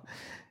det var.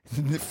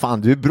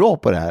 Fan, du är bra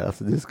på det här.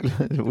 Alltså,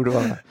 du borde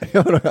vara...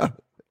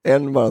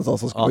 Bara en sån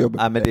som ska jobba.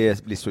 Nej, men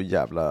det blir så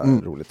jävla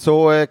roligt.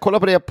 Så kolla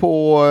på det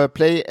på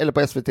Play eller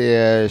på SVT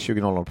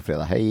 20.00 på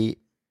fredag. Hej!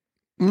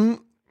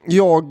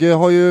 Jag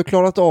har ju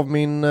klarat av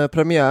min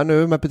premiär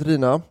nu med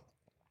Petrina.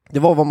 Det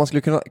var vad man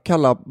skulle kunna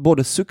kalla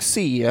både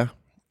succé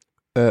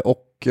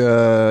och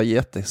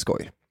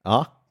jätteskoj.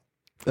 Ja.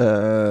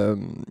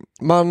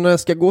 Man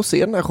ska gå och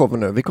se den här showen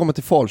nu. Vi kommer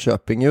till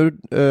Falköping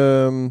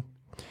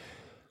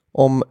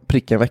om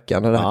pricken vecka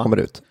när det här kommer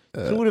ut.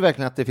 Tror du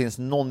verkligen att det finns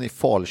någon i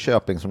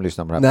Falköping som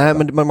lyssnar på det Nej, här?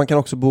 men man kan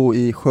också bo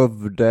i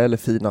Skövde eller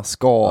fina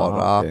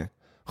Skara. Okay.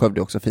 Skövde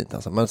är också fint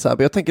alltså. Men så här,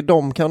 jag tänker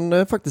de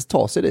kan faktiskt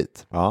ta sig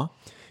dit. Ja.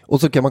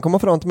 Och så kan man komma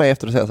fram till mig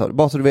efter och säga så här,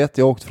 bara så du vet,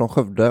 jag åkte från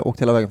Skövde,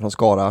 åkte hela vägen från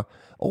Skara.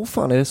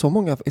 Fan, är det så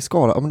många i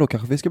Skara? Ja, men då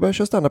kanske vi ska börja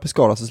köra stand-up i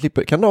Skara så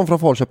slipper... Kan de från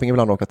Falköping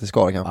ibland åka till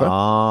Skara kanske?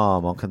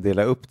 Man kan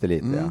dela upp det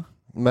lite, ja.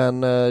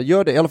 Men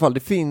gör det i alla fall, det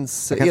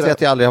finns... Jag kan säga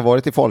att jag aldrig har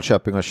varit i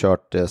Falköping och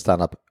kört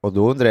stand-up. Och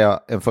då undrar jag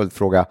en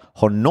följdfråga,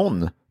 har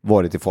någon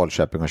varit i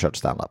Falköping och kört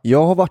stand-up?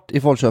 Jag har varit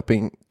i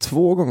Falköping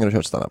 2 gånger och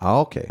kört stand-up.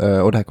 Ja,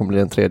 okej. Och det här kommer bli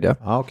den 3:e.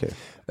 Ja, okej.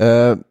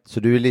 Så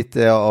du är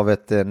lite av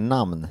ett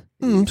namn?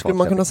 Skulle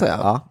man kunna säga.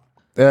 Ja.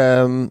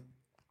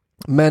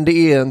 Men det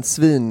är en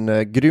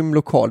svingrym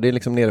lokal. Det är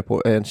liksom nere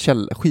på en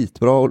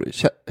skitbra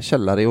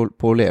källare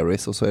på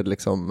O'Learys. Och så är det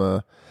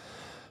liksom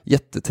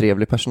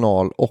jättetrevlig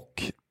personal.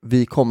 Och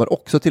vi kommer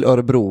också till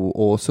Örebro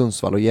och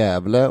Sundsvall och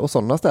Gävle och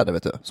sådana städer,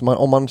 vet du. Så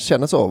om man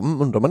känner så,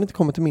 undrar man inte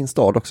kommer till min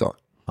stad också.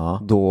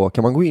 Då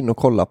kan man gå in och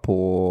kolla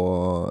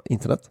på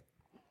internet.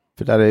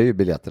 För där är ju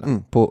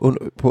biljetterna. På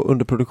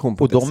underproduktion.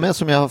 Och de är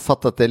som jag har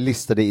fattat det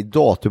listade i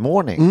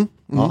datumordning.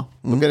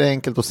 Då är det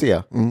enkelt att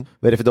se.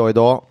 Vad är det för dag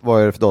idag?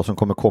 Vad är det för dag som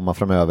kommer komma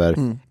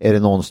framöver? Är det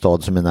någon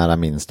stad som är nära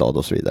min stad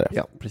och så vidare?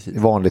 Ja, precis.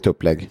 Vanligt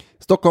upplägg.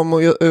 Stockholm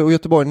och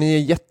Göteborg, ni är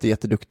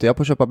jätteduktiga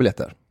på att köpa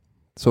biljetter.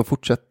 Så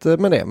fortsätt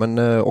med det,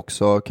 men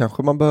också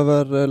kanske man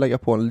behöver lägga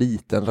på en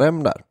liten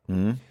rem där.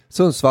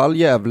 Sundsvall,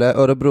 Gävle,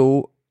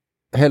 Örebro,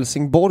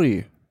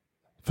 Helsingborg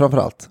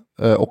framförallt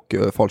och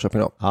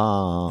Falköping då.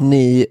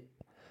 Ni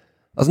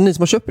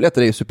som har köpt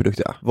biljetter är ju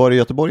superduktiga. Var i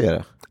Göteborg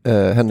är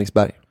det?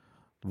 Henriksberg.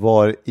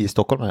 Var i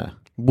Stockholm är det?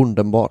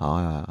 Bondenbar.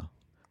 Ja.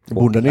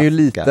 Bonden är ju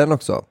liten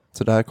också,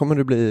 så det här kommer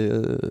det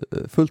bli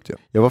fullt ju.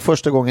 Jag var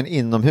första gången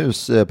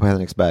inomhus på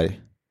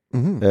Henriksberg.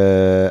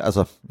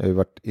 Alltså, jag har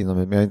varit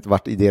inomhus, men jag har inte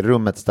varit i det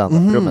rummet,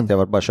 standardrummet. Jag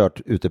har bara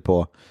kört ute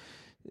på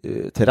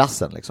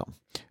terrassen liksom.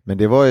 Men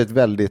det var ett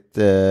väldigt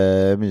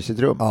mysigt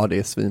rum. Ja, det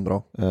är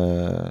svinbra.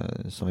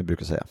 Som vi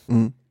brukar säga.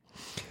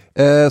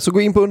 Så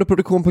gå in på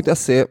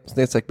underproduktion.se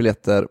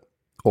 /biljetter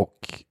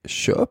och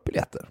köp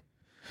biljetter.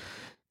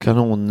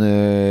 Kanon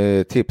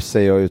tips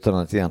säger jag utan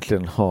att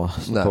egentligen ha...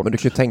 Nej, men du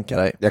kan ju tänka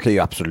dig. Jag kan ju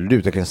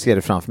absolut, jag kan se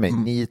det framför mig.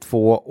 Ni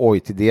två, oj,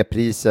 till det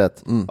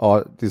priset.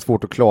 Ja, det är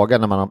svårt att klaga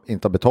när man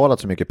inte har betalat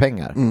så mycket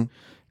pengar.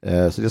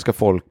 Så det ska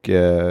folk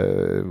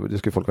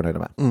vara nöjda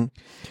med.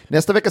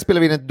 Nästa vecka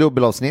spelar vi in ett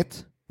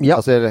dubbelavsnitt. Ja.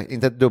 Alltså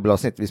inte ett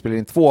dubbelavsnitt, vi spelar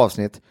in 2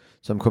 avsnitt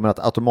som kommer att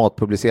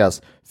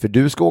automatpubliceras. För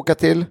du ska åka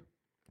till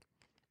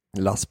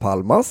Las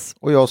Palmas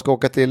och jag ska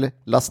åka till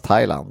Las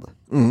Thailand.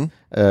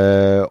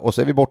 Och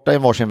så är vi borta i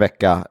varsin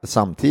vecka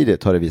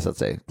samtidigt, har det visat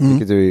sig.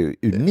 Vilket är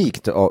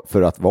unikt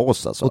för att vara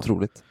oss alltså.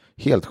 Otroligt.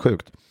 Helt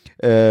sjukt.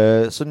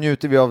 Så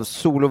njuter vi av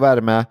sol och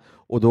värme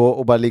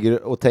och bara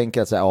ligger och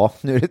tänker att så här, ja,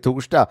 nu är det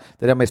torsdag,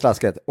 det där med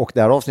slasket, och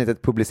det här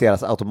avsnittet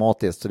publiceras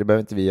automatiskt så det behöver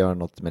inte vi göra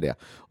något med det.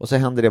 Och så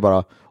händer det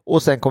bara,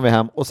 och sen kommer vi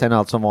hem och sen är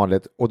allt som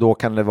vanligt, och då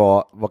kan det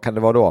vara, vad kan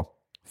det vara då?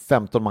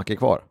 15 mackor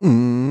kvar?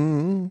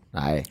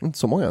 Nej. Inte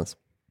så många ens.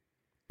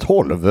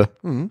 12?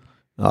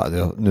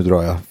 Ja, nu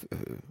drar jag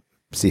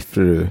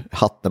siffror ur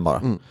hatten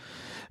bara.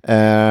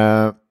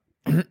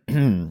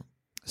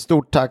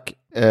 Stort tack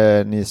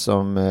ni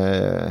som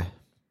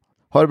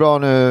har det bra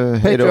nu.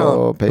 Hej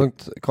då.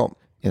 Patreon.com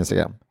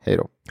Instagram. Hej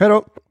då. Hej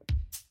då.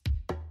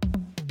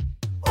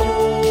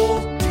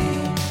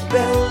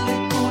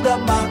 Väldigt goda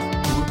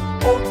mackor,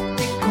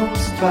 80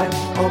 konstverk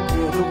av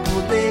bröd och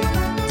pudding.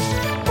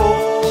 80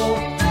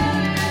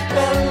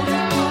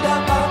 väldigt goda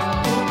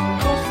mackor,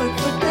 konstverk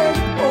för dig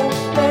och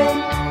mig.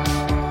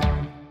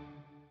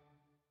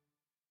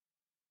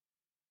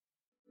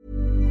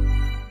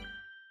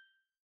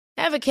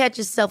 Ever catch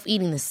yourself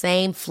eating the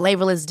same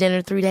flavorless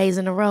dinner 3 days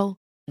in a row?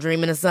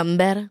 Dreaming of something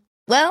better?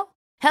 Well,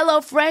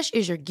 HelloFresh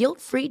is your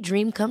guilt-free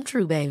dream come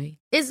true, baby.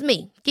 It's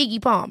me, Keke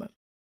Palmer.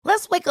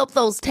 Let's wake up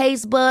those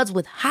taste buds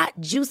with hot,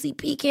 juicy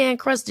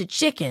pecan-crusted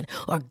chicken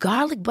or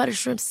garlic butter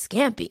shrimp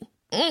scampi.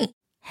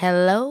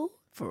 Hello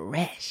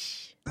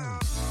Fresh.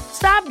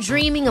 Stop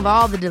dreaming of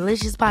all the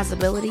delicious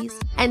possibilities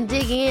and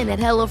dig in at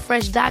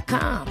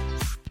HelloFresh.com.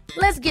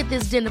 Let's get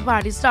this dinner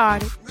party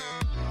started.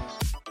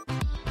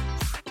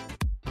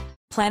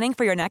 Planning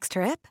for your next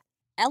trip?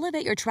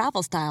 Elevate your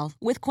travel style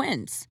with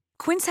Quince.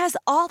 Quince has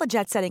all the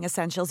jet-setting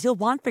essentials you'll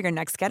want for your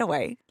next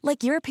getaway,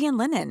 like European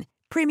linen,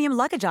 premium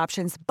luggage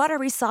options,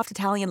 buttery soft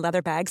Italian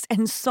leather bags,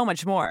 and so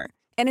much more.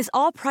 And is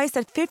all priced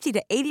at 50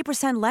 to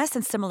 80% less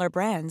than similar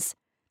brands.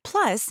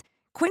 Plus,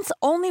 Quince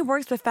only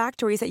works with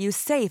factories that use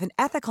safe and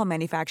ethical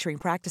manufacturing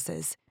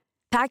practices.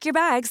 Pack your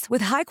bags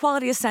with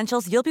high-quality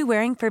essentials you'll be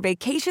wearing for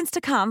vacations to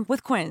come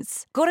with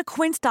Quince. Go to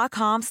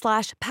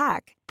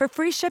quince.com/pack for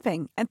free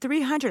shipping and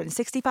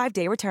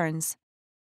 365-day returns.